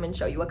the room and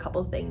show you a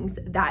couple things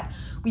that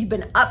we've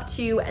been up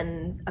to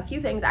and a few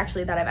things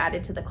actually that I've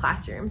added to the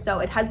classroom. So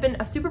it has been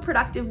a super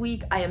productive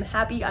week. I am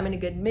happy. I'm in a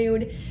good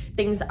mood.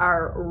 Things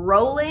are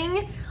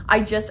rolling. I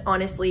just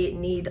honestly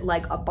need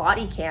like a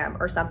body cam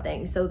or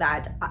something so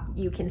that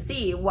you can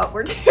see what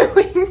we're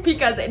doing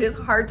because it is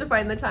hard to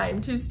find the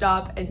time to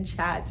stop and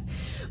chat.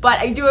 But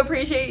I do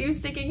appreciate you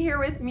sticking here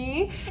with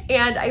me,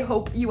 and I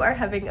hope you are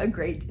having a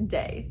great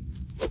day.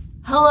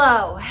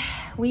 Hello,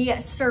 we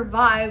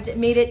survived,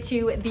 made it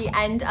to the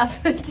end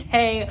of the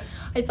day.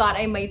 I thought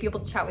I might be able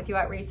to chat with you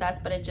at recess,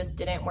 but it just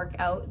didn't work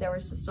out. There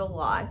was just a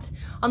lot.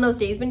 On those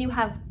days when you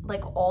have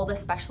like all the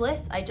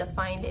specialists, I just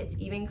find it's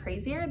even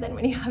crazier than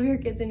when you have your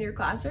kids in your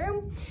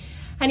classroom.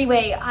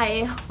 Anyway,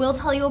 I will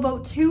tell you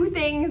about 2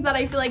 things that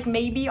I feel like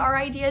maybe are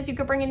ideas you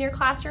could bring in your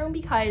classroom,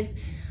 because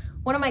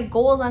one of my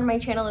goals on my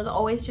channel is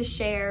always to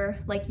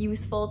share like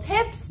useful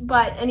tips.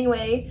 But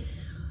anyway,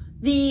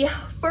 the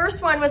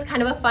first one was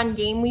kind of a fun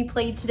game we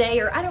played today,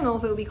 or I don't know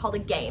if it would be called a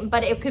game,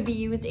 but it could be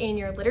used in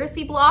your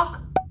literacy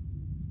block.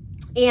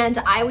 And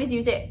I always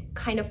use it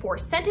kind of for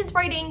sentence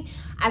writing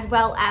as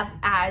well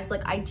as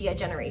like idea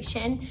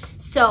generation.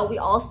 So we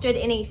all stood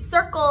in a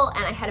circle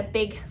and I had a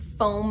big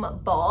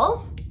foam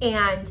ball,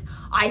 and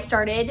I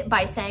started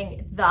by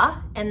saying the,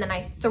 and then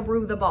I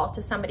threw the ball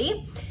to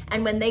somebody.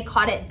 And when they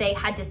caught it, they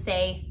had to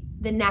say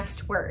the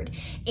next word,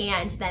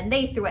 and then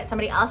they threw it.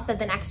 Somebody else said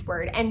the next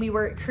word, and we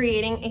were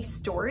creating a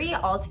story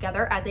all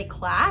together as a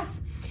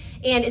class.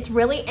 And it's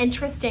really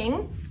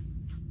interesting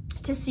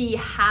to see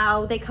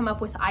how they come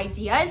up with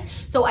ideas.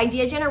 So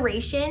idea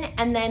generation,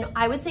 and then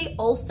I would say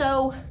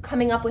also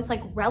coming up with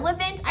like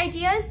relevant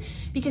ideas,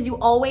 because you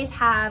always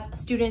have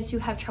students who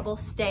have trouble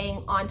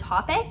staying on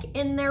topic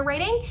in their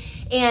writing.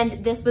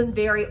 And this was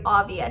very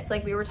obvious.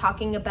 Like we were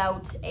talking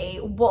about a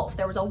wolf.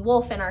 There was a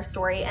wolf in our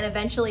story, and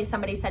eventually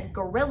somebody said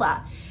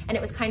gorilla. And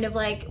it was kind of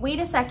like, wait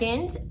a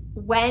second,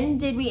 when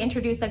did we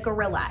introduce a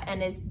gorilla?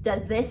 And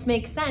does this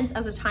make sense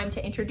as a time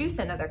to introduce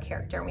another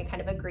character? And we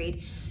kind of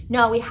agreed,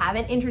 no, we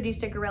haven't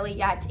introduced a gorilla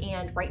yet,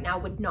 and right now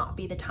would not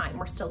be the time.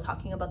 We're still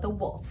talking about the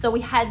wolf. So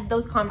we had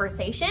those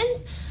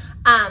conversations.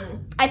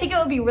 I think it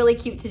would be really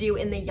cute to do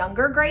in the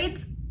younger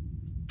grades,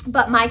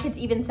 but my kids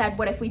even said,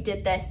 what if we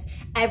did this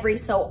every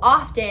so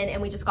often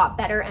and we just got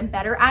better and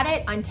better at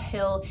it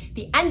until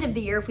the end of the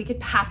year, if we could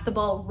pass the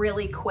ball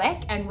really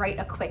quick and write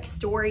a quick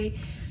story.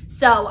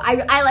 So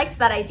I liked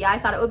that idea. I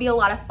thought it would be a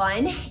lot of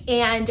fun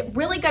and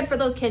really good for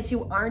those kids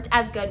who aren't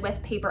as good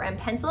with paper and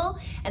pencil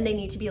and they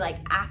need to be like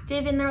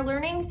active in their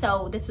learning.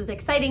 So this was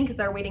exciting because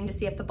they're waiting to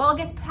see if the ball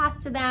gets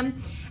passed to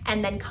them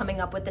and then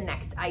coming up with the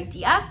next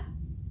idea.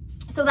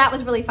 So that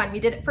was really fun. We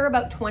did it for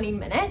about 20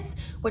 minutes,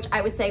 which I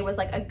would say was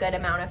like a good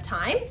amount of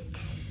time.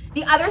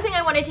 The other thing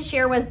I wanted to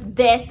share was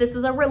this. This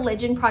was a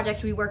religion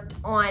project we worked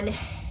on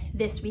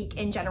this week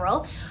in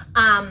general.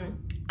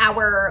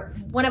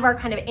 One of our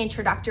kind of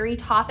introductory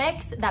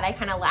topics that I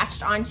kind of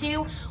latched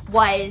onto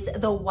was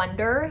the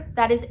wonder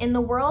that is in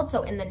the world,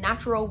 so in the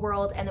natural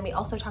world, and then we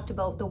also talked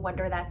about the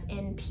wonder that's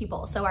in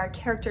people. So our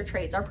character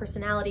traits, our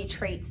personality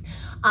traits,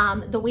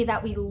 the way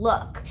that we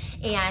look,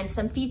 and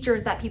some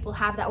features that people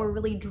have that we're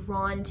really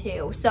drawn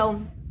to.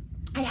 So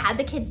I had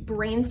the kids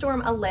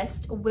brainstorm a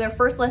list. Their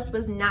first list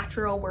was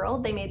natural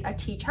world. They made a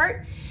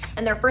T-chart,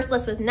 and their first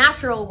list was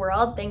natural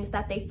world, things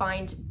that they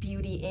find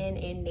beauty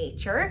in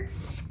nature.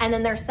 And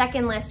then their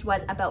second list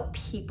was about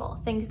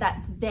people, things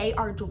that they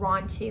are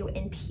drawn to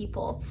in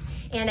people.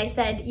 And I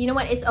said, you know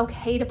what, it's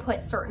okay to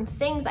put certain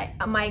things.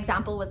 My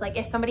example was like,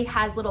 if somebody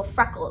has little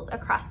freckles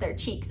across their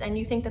cheeks and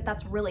you think that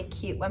that's really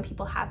cute when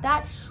people have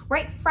that,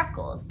 write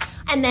freckles.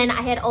 And then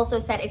I had also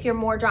said, if you're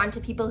more drawn to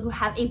people who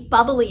have a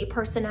bubbly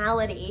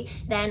personality,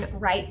 then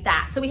write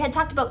that. So we had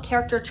talked about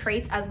character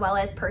traits as well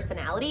as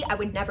personality. I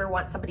would never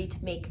want somebody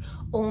to make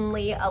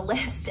only a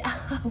list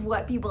of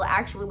what people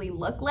actually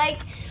look like.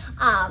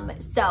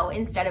 So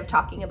instead of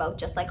talking about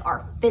just like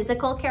our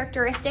physical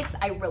characteristics,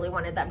 I really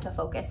wanted them to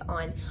focus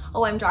on,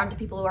 oh, I'm drawn to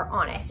people who are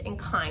honest and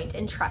kind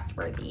and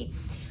trustworthy.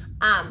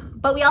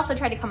 But we also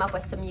tried to come up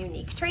with some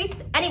unique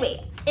traits.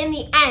 Anyway, in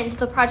the end,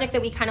 the project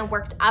that we kind of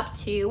worked up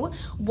to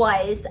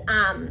was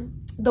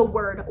the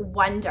word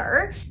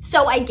wonder.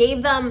 So I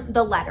gave them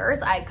the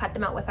letters. I cut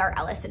them out with our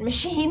Ellison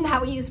machine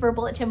that we use for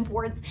bulletin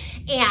boards,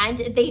 and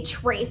they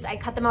traced. I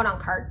cut them out on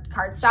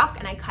cardstock,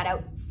 and I cut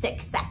out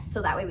 6 sets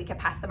so that way we could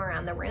pass them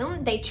around the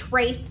room. They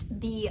traced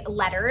the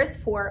letters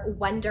for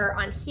wonder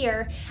on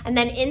here, and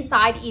then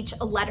inside each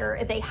letter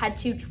they had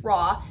to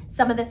draw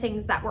some of the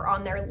things that were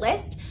on their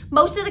list.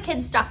 Most of the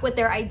kids stuck with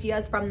their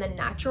ideas from the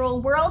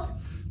natural world.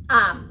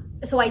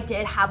 So I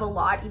did have a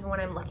lot, even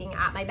when I'm looking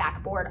at my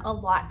backboard, a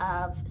lot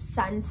of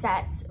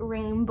sunsets,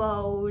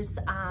 rainbows.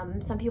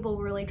 Some people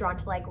were really drawn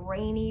to like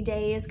rainy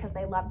days because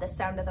they love the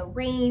sound of the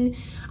rain,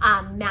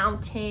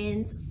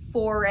 mountains,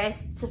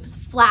 forests,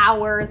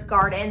 flowers,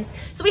 gardens.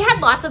 So we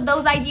had lots of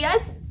those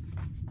ideas,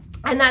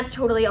 and that's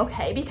totally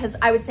okay because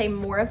I would say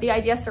more of the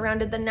ideas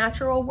surrounded the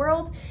natural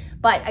world.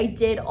 But I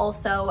did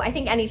also, I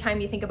think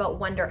anytime you think about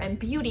wonder and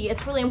beauty,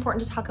 it's really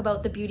important to talk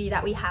about the beauty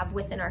that we have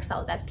within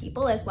ourselves as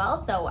people as well.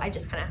 So I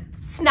just kind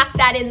of snuck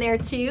that in there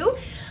too.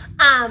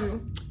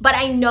 But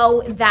I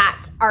know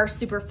that our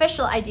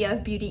superficial idea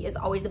of beauty is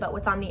always about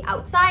what's on the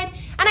outside.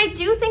 And I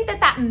do think that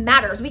that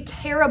matters. We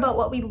care about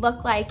what we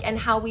look like and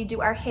how we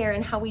do our hair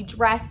and how we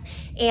dress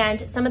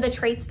and some of the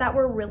traits that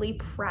we're really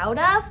proud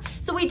of.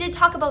 So we did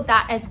talk about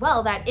that as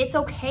well, that it's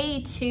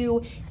okay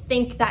to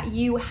think that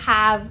you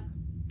have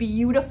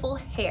beautiful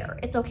hair.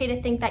 It's okay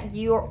to think that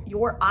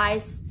your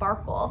eyes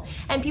sparkle,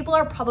 and people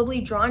are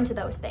probably drawn to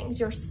those things,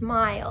 your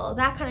smile,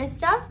 that kind of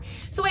stuff.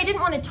 So I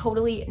didn't want to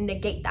totally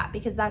negate that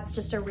because that's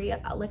just a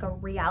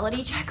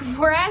reality check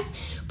for us.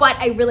 But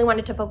I really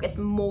wanted to focus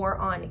more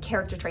on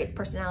character traits,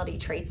 personality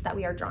traits that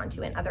we are drawn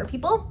to in other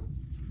people.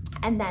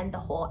 And then the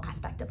whole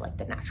aspect of like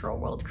the natural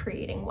world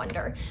creating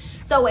wonder.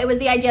 So it was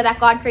the idea that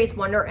God creates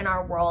wonder in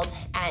our world.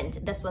 And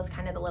this was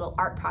kind of the little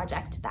art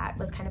project that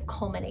was kind of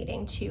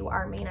culminating to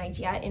our main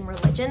idea in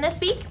religion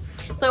this week.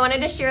 So I wanted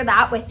to share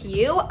that with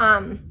you.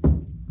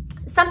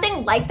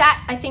 Something like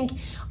that, I think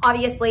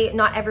obviously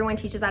not everyone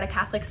teaches at a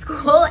Catholic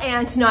school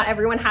and not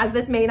everyone has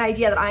this main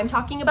idea that I'm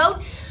talking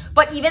about.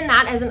 But even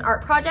that as an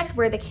art project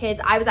where the kids,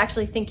 I was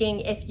actually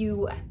thinking if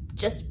you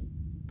just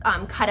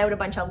cut out a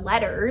bunch of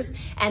letters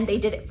and they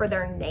did it for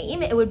their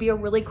name, it would be a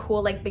really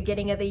cool like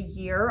beginning of the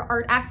year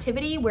art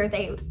activity where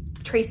they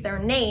trace their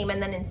name and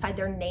then inside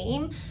their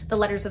name, the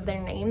letters of their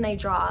name, they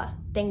draw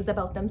things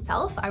about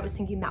themselves. I was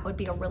thinking that would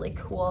be a really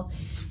cool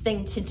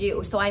thing to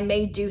do. So I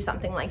may do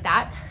something like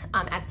that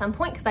at some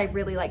point because I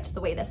really liked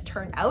the way this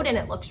turned out and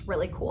it looks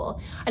really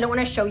cool. I don't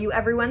want to show you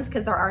everyone's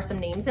because there are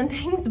some names and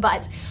things,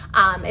 but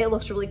it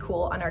looks really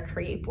cool on our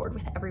Create board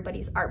with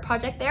everybody's art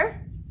project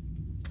there.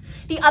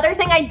 The other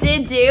thing I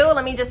did do,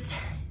 let me just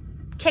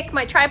kick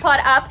my tripod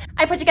up.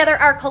 I put together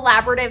our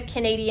collaborative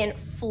Canadian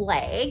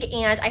flag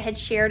and I had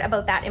shared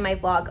about that in my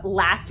vlog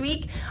last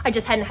week. I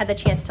just hadn't had the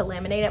chance to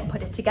laminate it and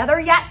put it together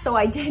yet. So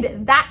I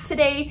did that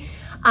today.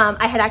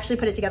 I had actually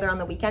put it together on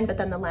the weekend, but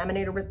then the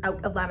laminator was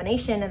out of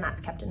lamination and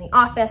that's kept in the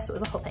office. So it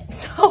was a whole thing.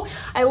 So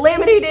I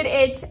laminated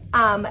it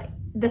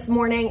this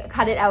morning,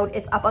 cut it out.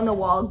 It's up on the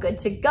wall, good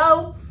to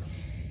go.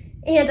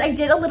 And I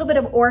did a little bit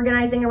of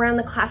organizing around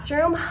the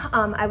classroom.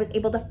 I was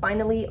able to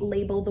finally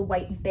label the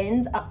white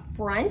bins up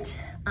front.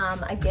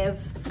 I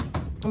give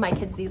my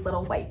kids these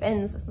little white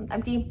bins. This one's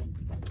empty.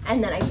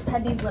 And then I just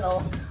had these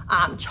little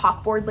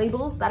chalkboard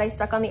labels that I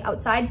stuck on the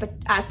outside. But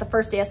at the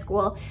first day of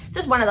school, it's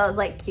just one of those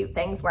like cute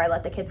things where I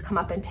let the kids come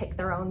up and pick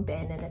their own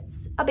bin, and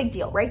it's a big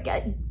deal, right?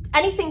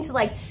 Anything to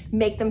like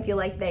make them feel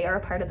like they are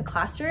a part of the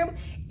classroom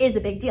is a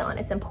big deal and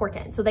it's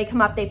important. So they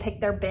come up, they pick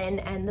their bin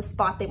and the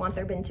spot they want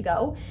their bin to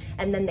go,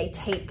 and then they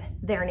tape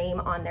their name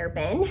on their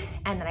bin.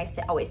 And then I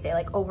always say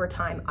like over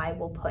time, I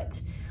will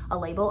put a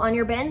label on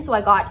your bin. So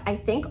I got, I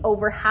think,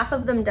 over half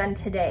of them done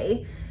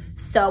today.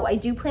 So I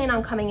do plan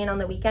on coming in on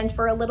the weekend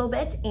for a little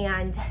bit,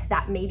 and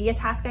that may be a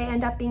task I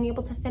end up being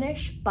able to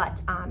finish,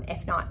 but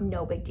if not,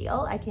 no big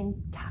deal. I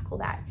can tackle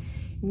that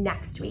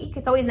next week.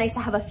 It's always nice to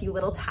have a few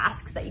little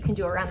tasks that you can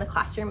do around the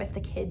classroom if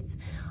the kids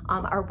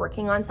are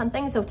working on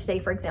something. So today,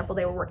 for example,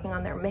 they were working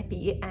on their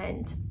MIPI,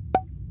 and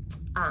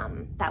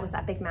that was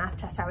that big math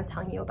test I was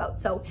telling you about.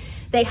 So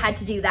they had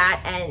to do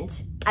that, and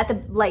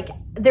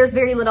there's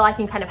very little I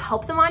can kind of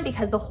help them on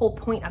because the whole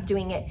point of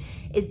doing it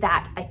is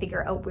that I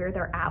figure out where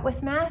they're at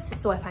with math.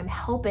 So if I'm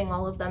helping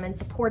all of them and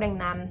supporting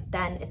them,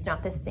 then it's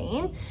not the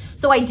same.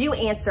 So I do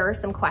answer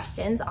some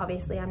questions.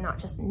 Obviously, I'm not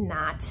just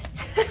not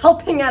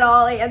helping at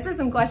all. I answer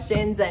some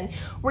questions and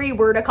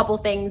reword a couple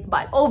things,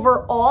 but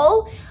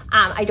overall,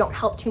 I don't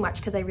help too much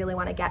because I really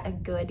want to get a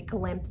good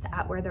glimpse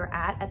at where they're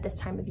at this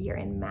time of year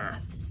in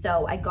math.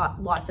 So I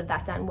got lots of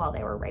that done while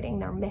they were writing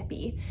their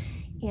MIPI.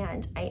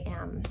 And I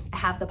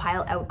have the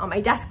pile out on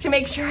my desk to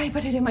make sure I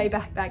put it in my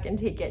backpack and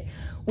take it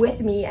with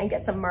me and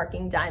get some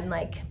marking done,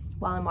 like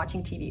while I'm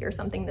watching TV or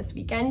something this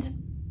weekend.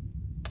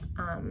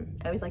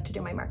 I always like to do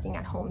my marking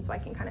at home so I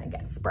can kind of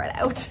get spread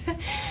out.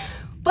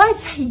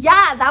 But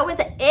yeah, that was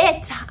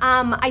it.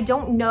 I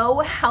don't know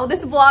how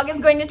this vlog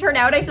is going to turn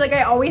out. I feel like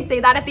I always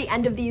say that at the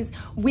end of these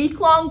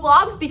week-long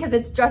vlogs because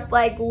it's just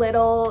like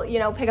little, you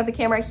know, pick up the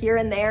camera here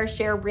and there,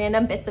 share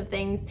random bits of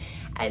things.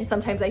 And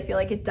sometimes I feel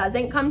like it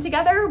doesn't come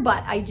together,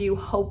 but I do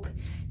hope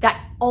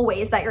that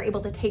always that you're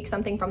able to take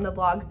something from the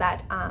vlogs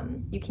that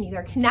you can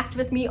either connect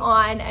with me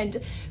on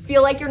and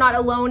feel like you're not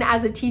alone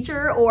as a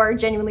teacher, or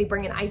genuinely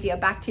bring an idea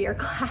back to your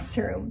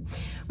classroom.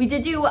 We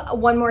did do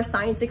one more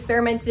science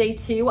experiment today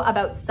too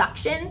about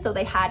suction. So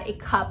they had a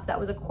cup that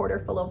was a quarter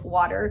full of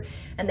water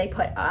and they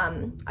put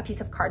a piece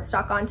of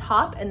cardstock on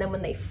top, and then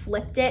when they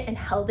flipped it and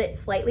held it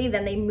slightly,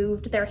 then they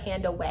moved their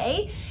hand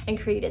away and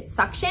created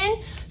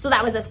suction. So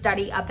that was a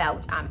study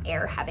about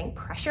air having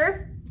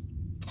pressure.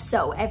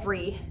 So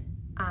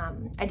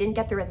I didn't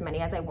get through as many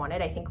as I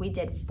wanted. I think we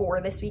did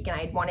 4 this week and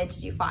I had wanted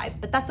to do 5,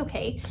 but that's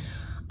okay.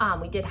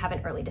 We did have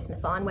an early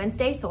dismissal on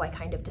Wednesday, so I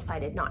kind of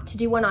decided not to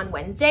do one on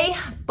Wednesday,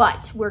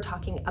 but we're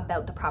talking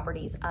about the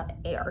properties of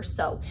air.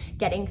 So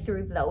getting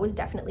through those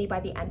definitely by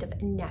the end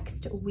of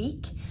next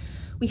week.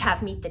 We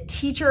have Meet the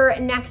Teacher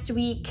next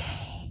week,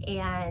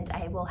 and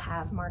I will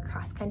have more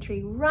cross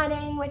country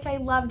running, which I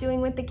love doing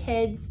with the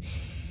kids.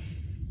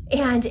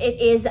 And it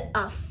is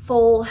a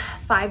full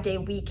 5-day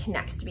week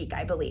next week,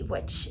 I believe,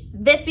 which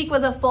this week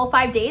was a full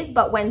 5 days,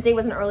 but Wednesday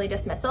was an early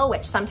dismissal,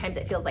 which sometimes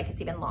it feels like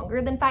it's even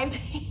longer than 5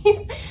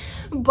 days.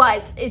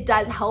 But it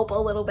does help a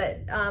little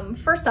bit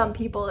for some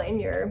people in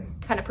your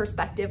kind of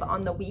perspective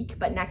on the week.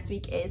 But next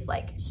week is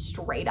like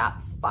straight up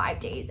 5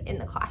 days in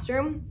the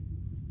classroom.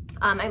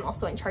 I'm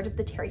also in charge of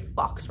the Terry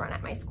Fox run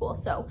at my school.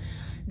 So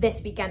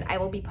this weekend I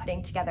will be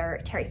putting together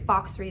Terry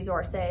Fox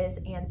resources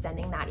and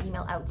sending that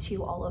email out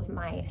to all of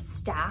my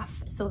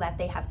staff so that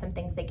they have some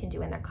things they can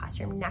do in their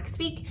classroom next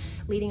week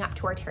leading up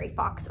to our Terry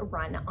Fox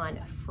run on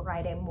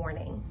Friday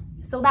morning.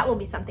 So that will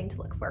be something to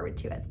look forward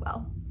to as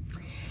well.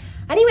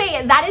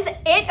 Anyway, that is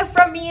it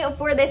from me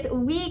for this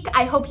week.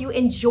 I hope you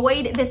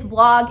enjoyed this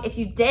vlog. If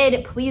you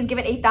did, please give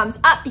it a thumbs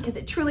up because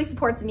it truly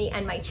supports me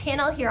and my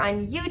channel here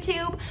on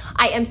YouTube.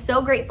 I am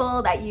so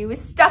grateful that you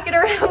stuck it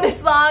around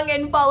this long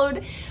and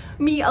followed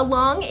me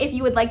along. If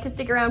you would like to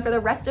stick around for the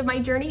rest of my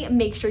journey,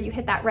 make sure you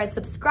hit that red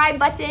subscribe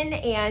button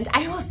and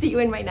I will see you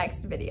in my next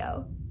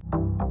video.